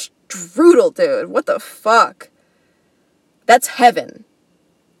 toaster strudel, dude. What the fuck? That's heaven.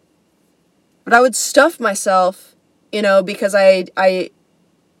 But I would stuff myself, you know, because I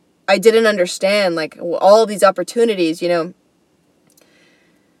didn't understand, like, all of these opportunities, you know.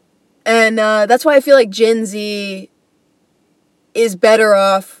 And that's why I feel like Gen Z is better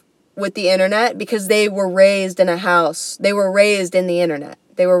off with the internet because they were raised in a house. They were raised in the internet.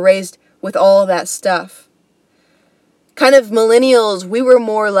 They were raised with all that stuff. Kind of millennials, we were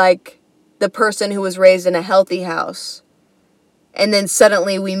more like the person who was raised in a healthy house. And then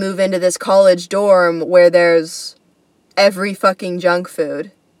suddenly we move into this college dorm where there's every fucking junk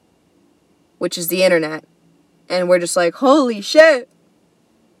food, which is the internet. And we're just like, holy shit.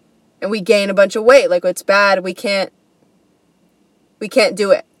 And we gain a bunch of weight. Like, it's bad. We can't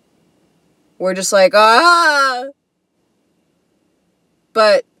do it. We're just like, ah.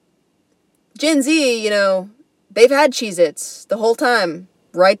 But Gen Z, they've had Cheez-Its the whole time.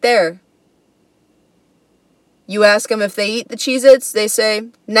 Right there. You ask them if they eat the Cheez-Its, they say,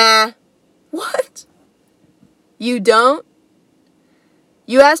 nah. What? You don't?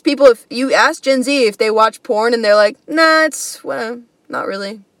 You ask Gen Z if they watch porn and they're like, nah, not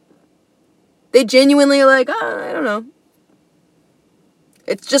really. They genuinely are like, I don't know.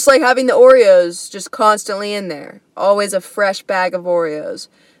 It's just like having the Oreos just constantly in there. Always a fresh bag of Oreos.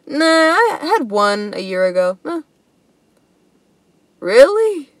 Nah, I had one a year ago.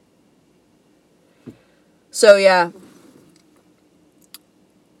 Really? So, yeah.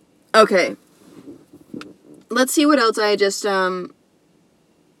 Okay. Let's see what else I just, I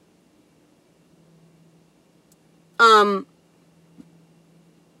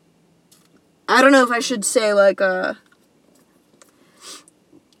don't know if I should say, like, one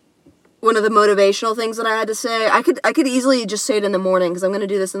of the motivational things that I had to say. I could easily just say it in the morning, because I'm going to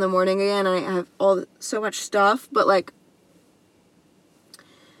do this in the morning again, and I have so much stuff, but, like,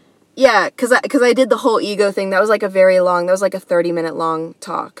 yeah, because I did the whole ego thing. That was like a 30-minute long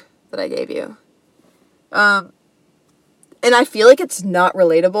talk that I gave you. And I feel like it's not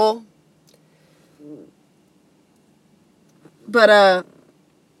relatable. But,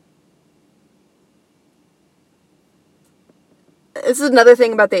 this is another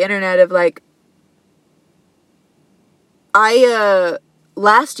thing about the internet of, like,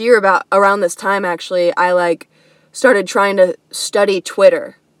 last year around this time, actually, I, like, started trying to study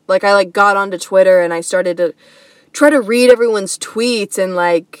Twitter. Like, I, like, got onto Twitter and I started to try to read everyone's tweets and,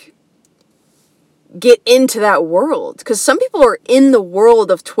 like, get into that world. Because some people are in the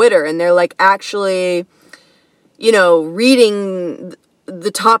world of Twitter and they're, like, actually, reading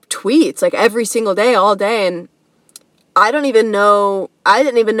the top tweets, like, every single day, all day. And I didn't even know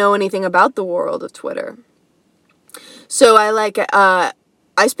anything about the world of Twitter. So I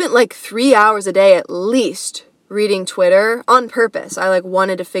spent, like, 3 hours a day at least reading Twitter on purpose. I, like,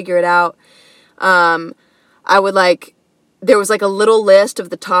 wanted to figure it out. There was, like, a little list of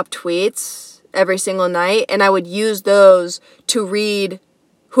the top tweets every single night, and I would use those to read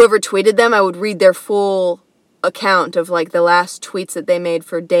whoever tweeted them. I would read their full account of, like, the last tweets that they made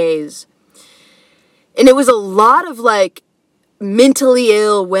for days. And it was a lot of, like, mentally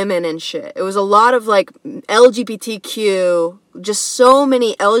ill women and shit. It was a lot of, like, LGBTQ, just so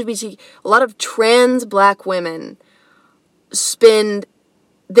many a lot of trans black women spend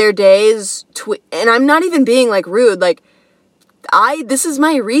their days, and I'm not even being, like, rude, like, this is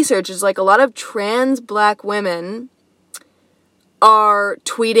my research, is, like, a lot of trans black women are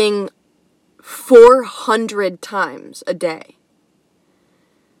tweeting 400 times a day.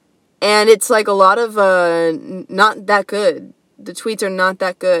 And it's, like, a lot of, not that good. The tweets are not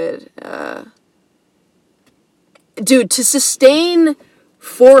that good. Dude, to sustain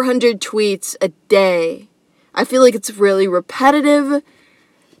 400 tweets a day, I feel like it's really repetitive.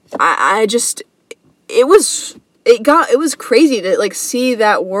 It was crazy to, like, see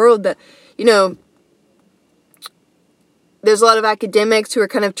that world that, there's a lot of academics who are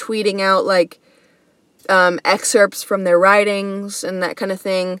kind of tweeting out, like, excerpts from their writings and that kind of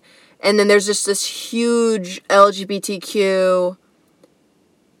thing. And then there's just this huge LGBTQ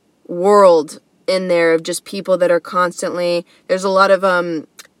world in there of just people that are constantly, there's a lot of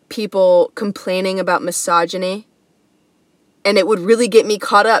people complaining about misogyny. And it would really get me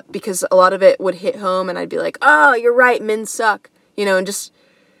caught up because a lot of it would hit home and I'd be like, oh, you're right, men suck.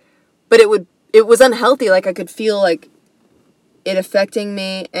 But it was unhealthy. Like, I could feel, like, it affecting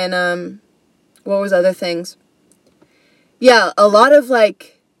me. And, what was other things? Yeah, a lot of,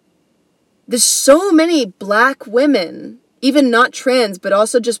 like, there's so many black women, even not trans, but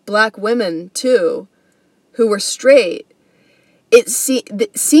also just black women, too, who were straight. It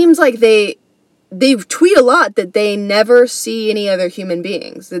seems like they tweet a lot that they never see any other human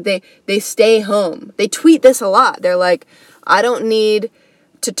beings, that they stay home. They tweet this a lot. They're like, I don't need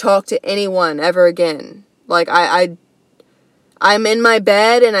to talk to anyone ever again. Like, I'm in my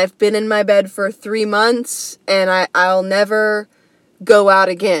bed, and I've been in my bed for 3 months, and I'll never go out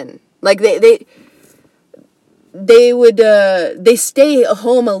again. Like, they stay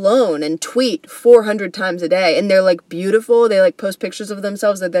home alone and tweet 400 times a day, and they're like beautiful. They like post pictures of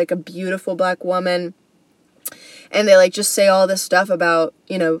themselves. They're like a beautiful black woman, and they like just say all this stuff about,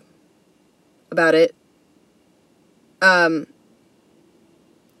 you know, about it.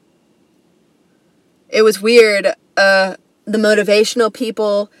 It was weird. The motivational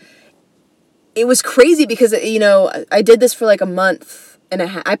people, it was crazy because, you know, I did this for like a month and a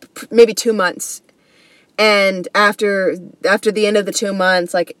half, maybe 2 months. And after the end of the 2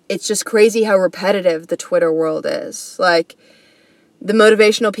 months, like, it's just crazy how repetitive the Twitter world is. Like, the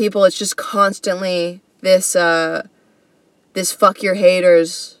motivational people, it's just constantly this fuck your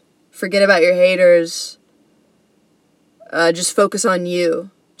haters, forget about your haters, just focus on you.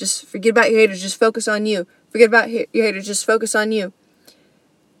 Just forget about your haters, just focus on you. Forget about your haters, just focus on you.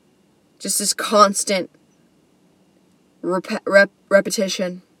 Just this constant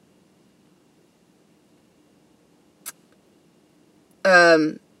repetition.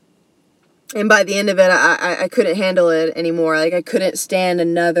 And by the end of it, I couldn't handle it anymore. Like, I couldn't stand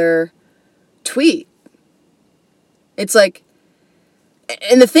another tweet. It's like,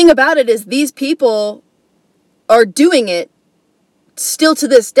 and the thing about it is these people are doing it still to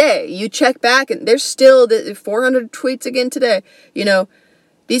this day. You check back and there's still 400 tweets again today. You know,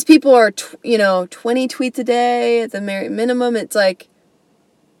 these people are, 20 tweets a day at the minimum. It's like,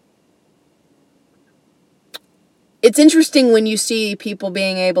 it's interesting when you see people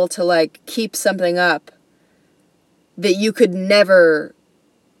being able to, like, keep something up that you could never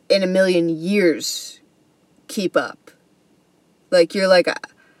in a million years keep up. Like, you're like,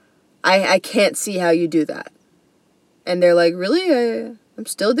 I can't see how you do that. And they're like, really? I'm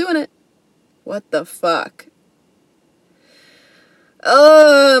still doing it. What the fuck?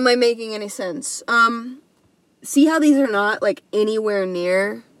 Oh, am I making any sense? See how these are not, like, anywhere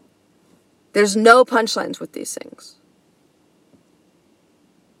near... There's no punchlines with these things.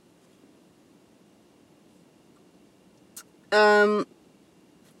 How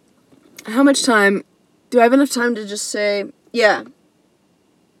much time? Do I have enough time to just say... Yeah.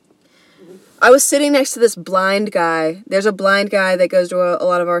 I was sitting next to this blind guy. There's a blind guy that goes to a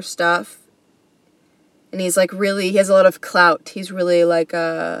lot of our stuff. And he's like really... He has a lot of clout. He's really like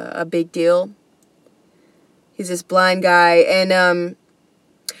a big deal. He's this blind guy. And,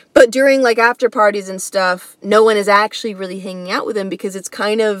 but during, like, after parties and stuff, no one is actually really hanging out with him because it's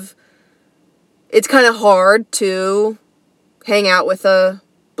kind of hard to hang out with a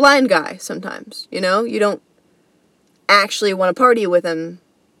blind guy sometimes, you know? You don't actually want to party with him.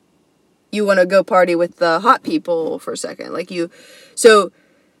 You want to go party with the hot people for a second. So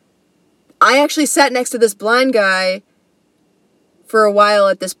I actually sat next to this blind guy for a while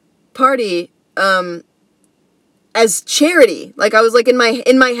at this party, as charity. Like, I was like, in my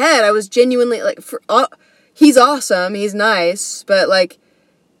head, I was genuinely like, he's awesome, he's nice, but, like,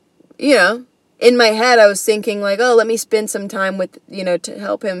 you know, in my head, I was thinking like, oh, let me spend some time with, you know, to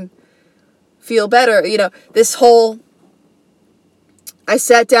help him feel better. You know, I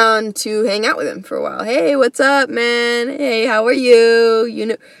sat down to hang out with him for a while. Hey, what's up, man? Hey, how are you?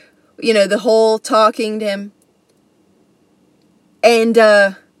 You know, the whole talking to him. And,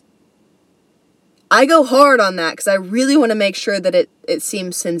 I go hard on that because I really want to make sure that it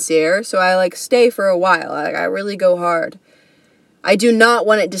seems sincere. So I, like, stay for a while. I really go hard. I do not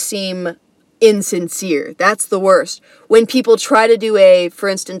want it to seem insincere. That's the worst. When people try to do for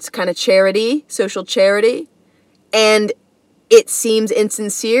instance, kind of charity, social charity, and it seems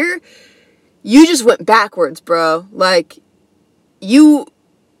insincere, you just went backwards, bro. Like, you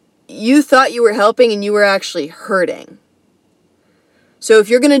thought you were helping and you were actually hurting. So if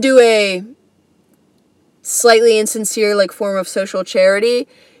you're going to do a slightly insincere, like, form of social charity,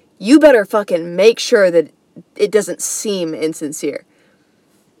 you better fucking make sure that it doesn't seem insincere.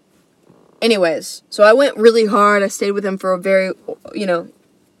 Anyways, so I went really hard. I stayed with him for a very, you know,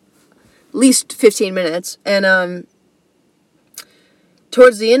 at least 15 minutes. And,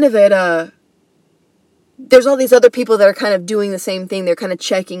 towards the end of it, there's all these other people that are kind of doing the same thing. They're kind of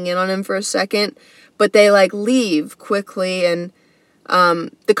checking in on him for a second, but they, like, leave quickly, and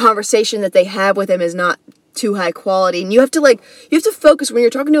the conversation that they have with him is not too high quality. And you have to focus, when you're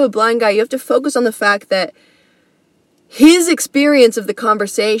talking to a blind guy, you have to focus on the fact that his experience of the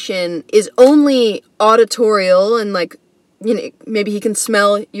conversation is only auditorial, and, like, you know, maybe he can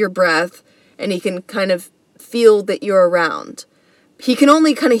smell your breath and he can kind of feel that you're around. He can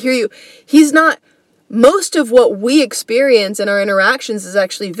only kind of hear you. He's not, most of what we experience in our interactions is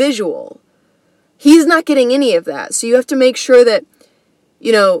actually visual. He's not getting any of that. So you have to make sure that,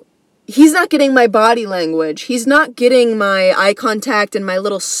 you know, he's not getting my body language. He's not getting my eye contact and my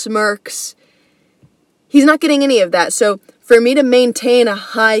little smirks. He's not getting any of that. So for me to maintain a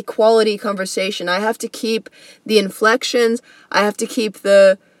high quality conversation, I have to keep the inflections. I have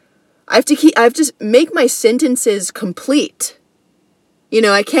to make my sentences complete.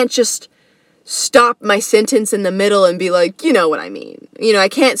 I can't just stop my sentence in the middle and be like, you know what I mean. I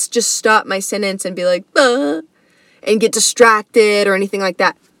can't just stop my sentence and be like, and get distracted or anything like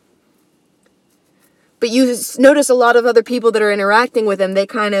that. But you notice a lot of other people that are interacting with him, they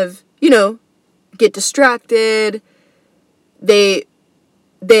kind of, get distracted. They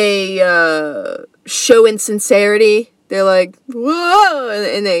show insincerity. They're like, whoa,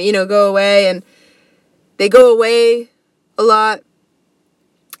 and they, go away, and they go away a lot.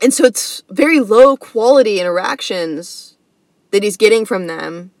 And so it's very low quality interactions that he's getting from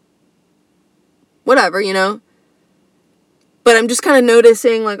them. Whatever, But I'm just kind of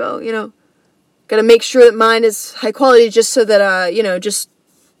noticing, like, gotta make sure that mine is high quality just so that, just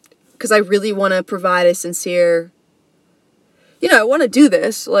because I really want to provide a sincere, I want to do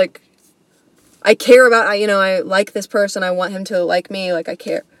this. Like, I care about, I like this person. I want him to like me. Like, I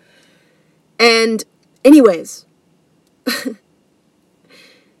care. And anyways,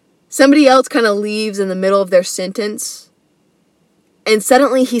 somebody else kind of leaves in the middle of their sentence. And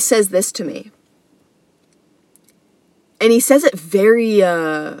suddenly he says this to me. And he says it very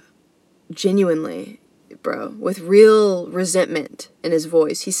genuinely, bro, with real resentment in his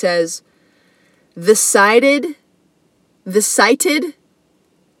voice. He says, the sighted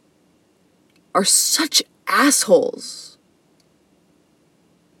are such assholes.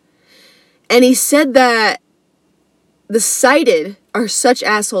 And he said that the sighted are such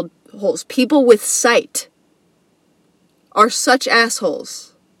assholes. People with sight are such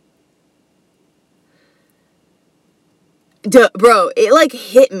assholes. Bro, it like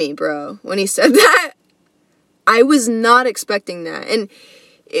hit me, bro, when he said that. I was not expecting that. And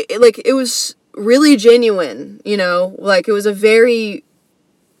it was really genuine, like it was a very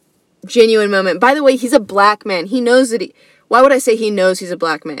genuine moment. By the way, he's a black man. He knows that why would I say he knows he's a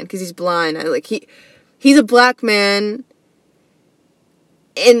black man? Because he's blind. He's a black man.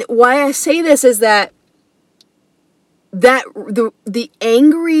 And why I say this is that the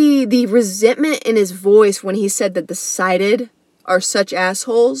resentment in his voice when he said that the sighted are such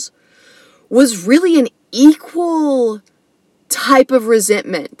assholes was really an equal type of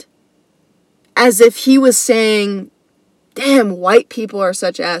resentment. As if he was saying, damn, white people are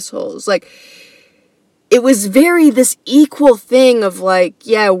such assholes. Like, it was very this equal thing of like,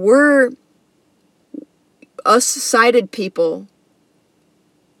 yeah, we're us sighted people.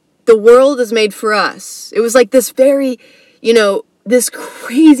 The world is made for us. It was like this very, this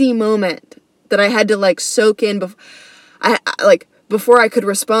crazy moment that I had to like soak in. Before I could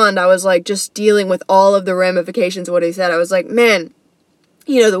respond, I was like just dealing with all of the ramifications of what he said. I was like, man,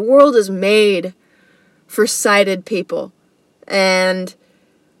 the world is made for sighted people. And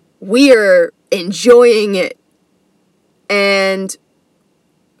we are enjoying it. And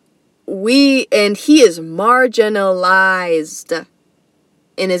he is marginalized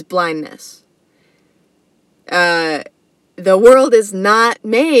in his blindness. The world is not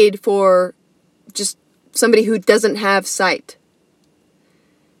made for just somebody who doesn't have sight.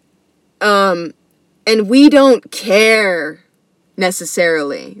 And we don't care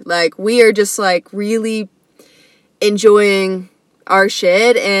necessarily. Like, we are just like really enjoying our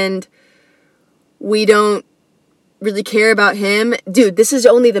shit, and we don't really care about him. Dude, this is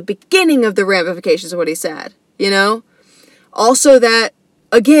only the beginning of the ramifications of what he said, Also that,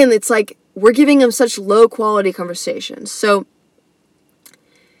 again, it's like we're giving him such low quality conversations. So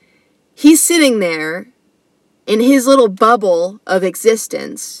he's sitting there in his little bubble of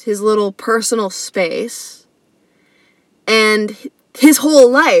existence, his little personal space, and his whole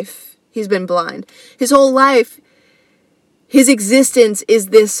life he's been blind. His whole life, his existence is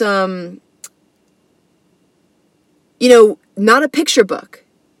this, not a picture book.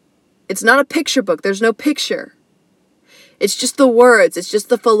 It's not a picture book. There's no picture. It's just the words. It's just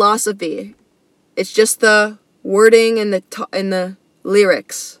the philosophy. It's just the wording and the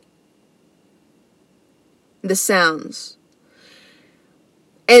lyrics. The sounds.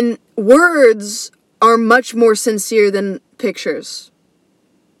 And words are much more sincere than pictures.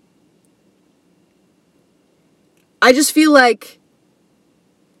 I just feel like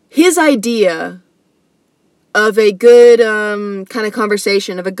his idea of a good kind of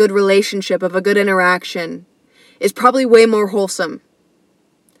conversation, of a good relationship, of a good interaction is probably way more wholesome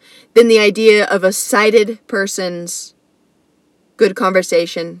than the idea of a sighted person's good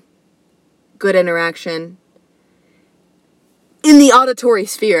conversation, good interaction, in the auditory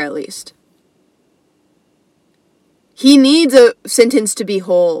sphere at least. He needs a sentence to be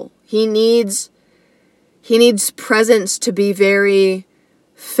whole. He needs He needs presence to be very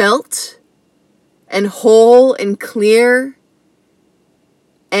felt and whole and clear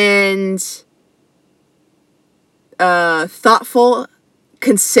and thoughtful,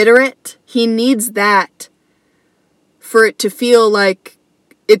 considerate. He needs that for it to feel like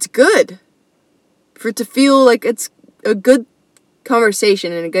it's good. For it to feel like it's a good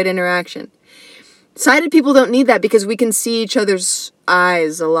conversation and a good interaction. Sighted people don't need that because we can see each other's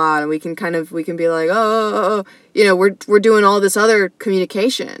eyes a lot, and we can be like, oh, you know, we're doing all this other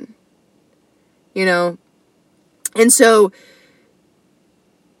communication, you know, and so,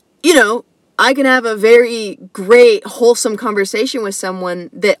 you know, I can have a very great, wholesome conversation with someone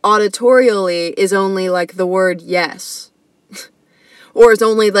that auditorially is only like the word yes, or is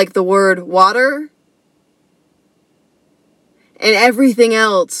only like the word water, and everything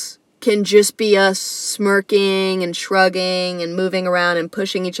else can just be us smirking and shrugging and moving around and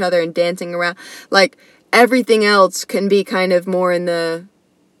pushing each other and dancing around. Like, everything else can be kind of more in the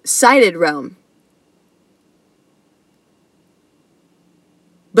sighted realm.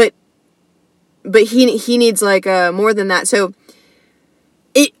 But he needs like more than that. So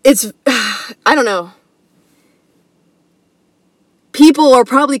it's I don't know. People are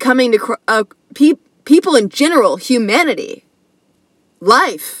probably coming to people in general, humanity,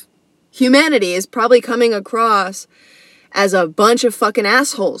 life. Humanity is probably coming across as a bunch of fucking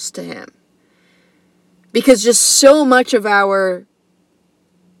assholes to him. Because just so much of our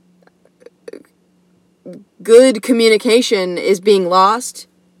good communication is being lost,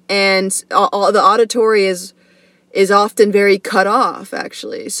 and all the auditory is often very cut off,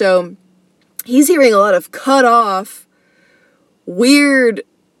 actually. So he's hearing a lot of cut off, weird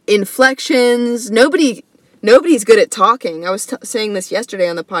inflections. Nobody's good at talking. I was saying this yesterday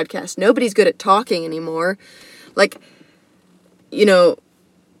on the podcast. Nobody's good at talking anymore. Like, you know,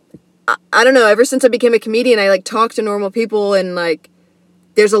 I don't know. Ever since I became a comedian, I like talk to normal people, and like,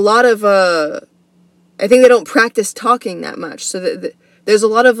 there's a lot of, I think they don't practice talking that much. So there's a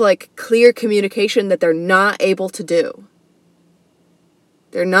lot of like clear communication that they're not able to do.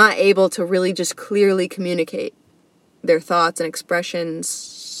 They're not able to really just clearly communicate their thoughts and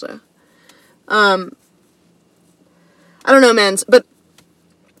expressions. I don't know, man, but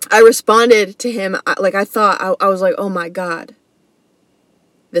I responded to him, I was like, oh my God,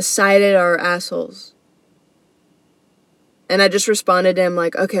 the sighted are assholes. And I just responded to him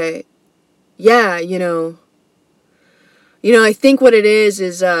like, okay, yeah, you know, I think what it is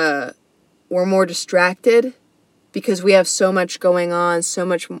we're more distracted because we have so much going on, so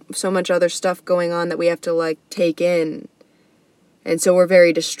much other stuff going on that we have to like take in. And so we're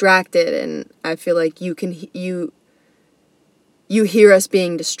very distracted, and I feel like you hear us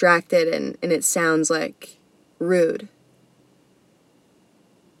being distracted, and it sounds like rude.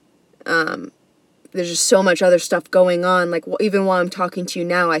 There's just so much other stuff going on. Like, even while I'm talking to you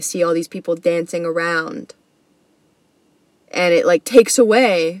now, I see all these people dancing around. And it, like, takes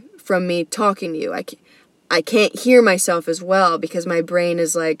away from me talking to you. I can't hear myself as well because my brain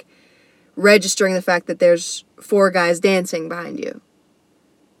is, like, registering the fact that there's 4 guys dancing behind you.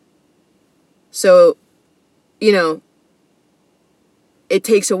 So, you know, it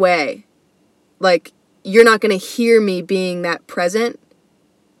takes away. Like, you're not going to hear me being that present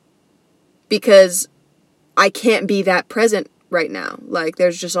because I can't be that present right now. Like,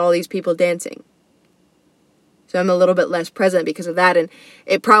 there's just all these people dancing. So I'm a little bit less present because of that. And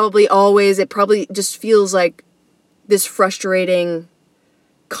it probably just feels like this frustrating,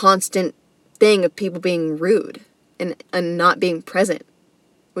 constant thing of people being rude and not being present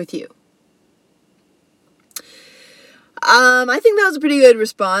with you. I think that was a pretty good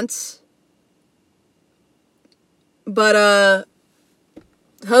response. But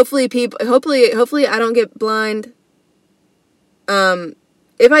hopefully I don't get blind.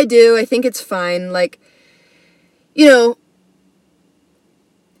 If I do, I think it's fine. Like, you know,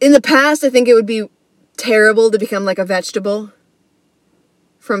 in the past, I think it would be terrible to become like a vegetable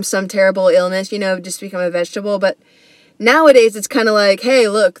from some terrible illness, you know, just become a vegetable. But nowadays, it's kind of like, hey,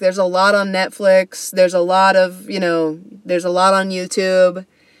 look, there's a lot on Netflix. There's a lot on YouTube.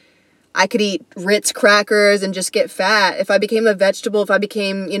 I could eat Ritz crackers and just get fat. If I became a vegetable, if I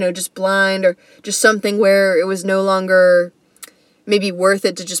became, you know, just blind or just something where it was no longer maybe worth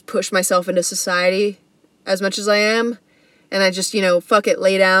it to just push myself into society as much as I am, and I just, you know, fuck it,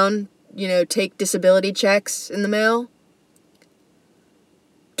 lay down, you know, take disability checks in the mail,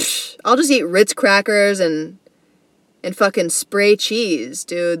 I'll just eat Ritz crackers and fucking spray cheese,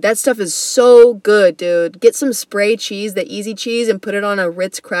 dude. That stuff is so good, dude. Get some spray cheese, the easy cheese, and put it on a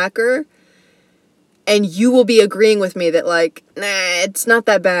Ritz cracker, and you will be agreeing with me that, like, nah, it's not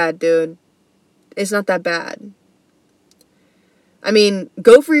that bad, dude. it's not that bad. I mean,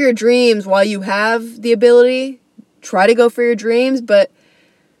 go for your dreams while you have the ability. Try to go for your dreams, but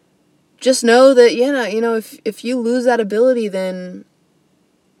just know that, if you lose that ability, then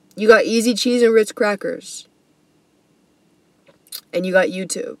you got Easy Cheese and Ritz crackers. And you got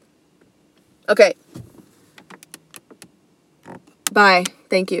YouTube. Okay. Bye.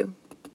 Thank you.